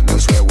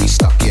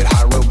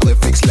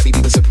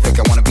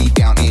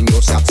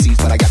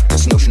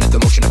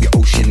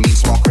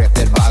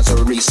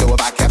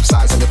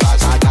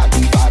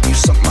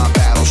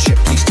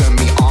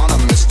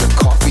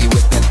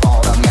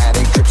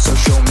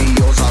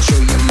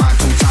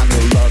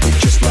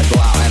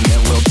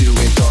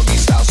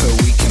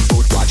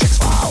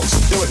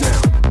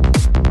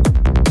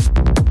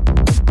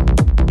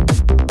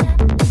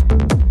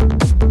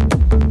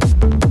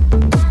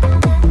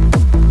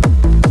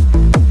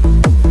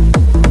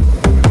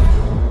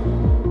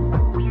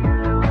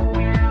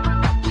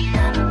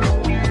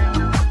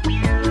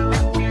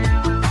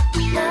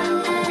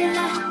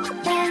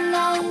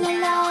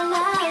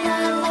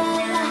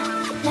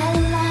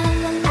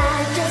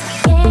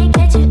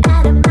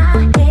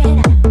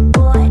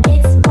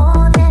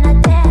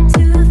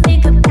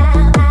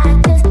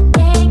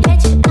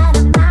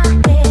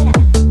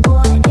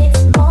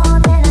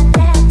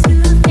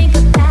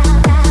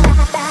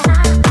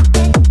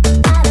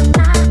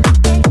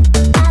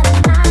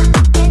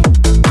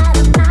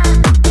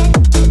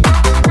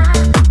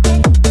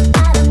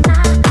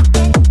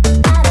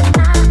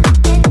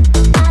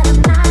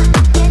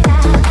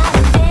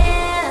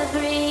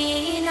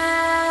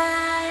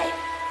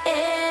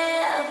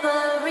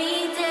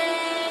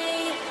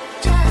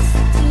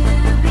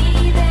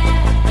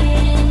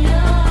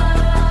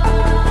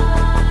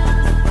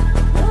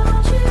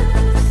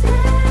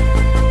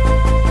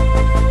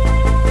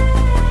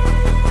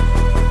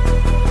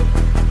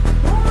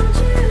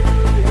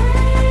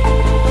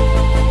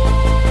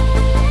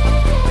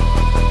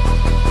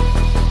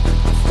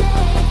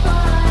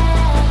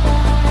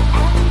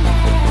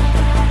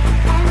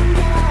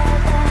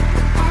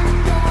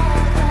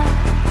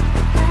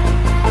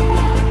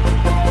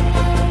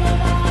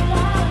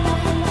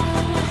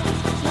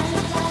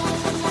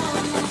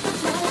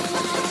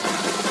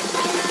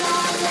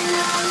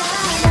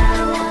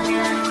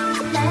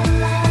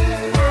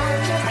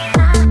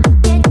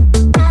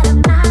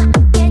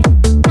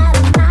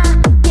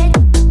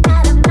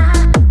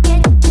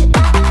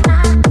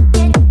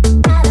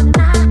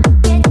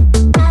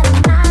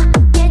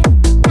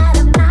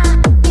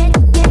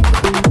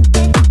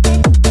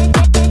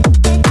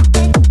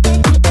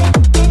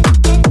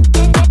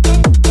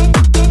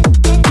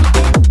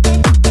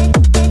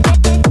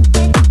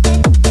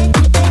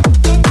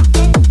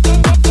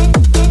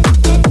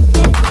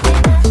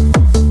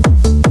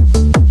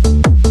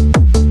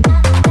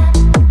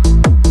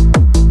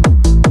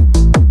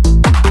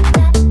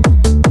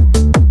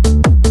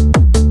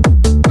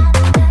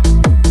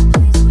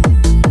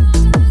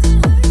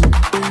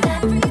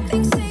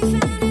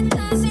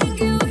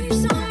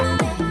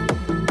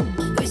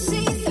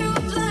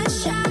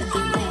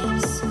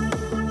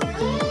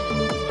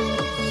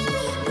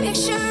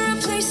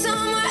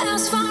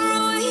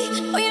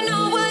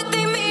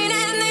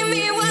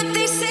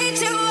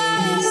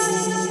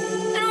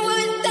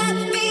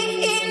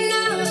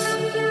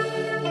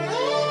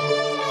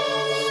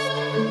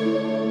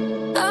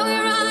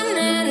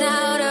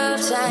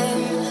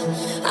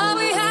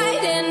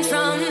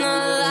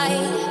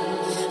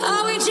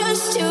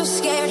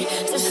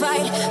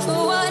right.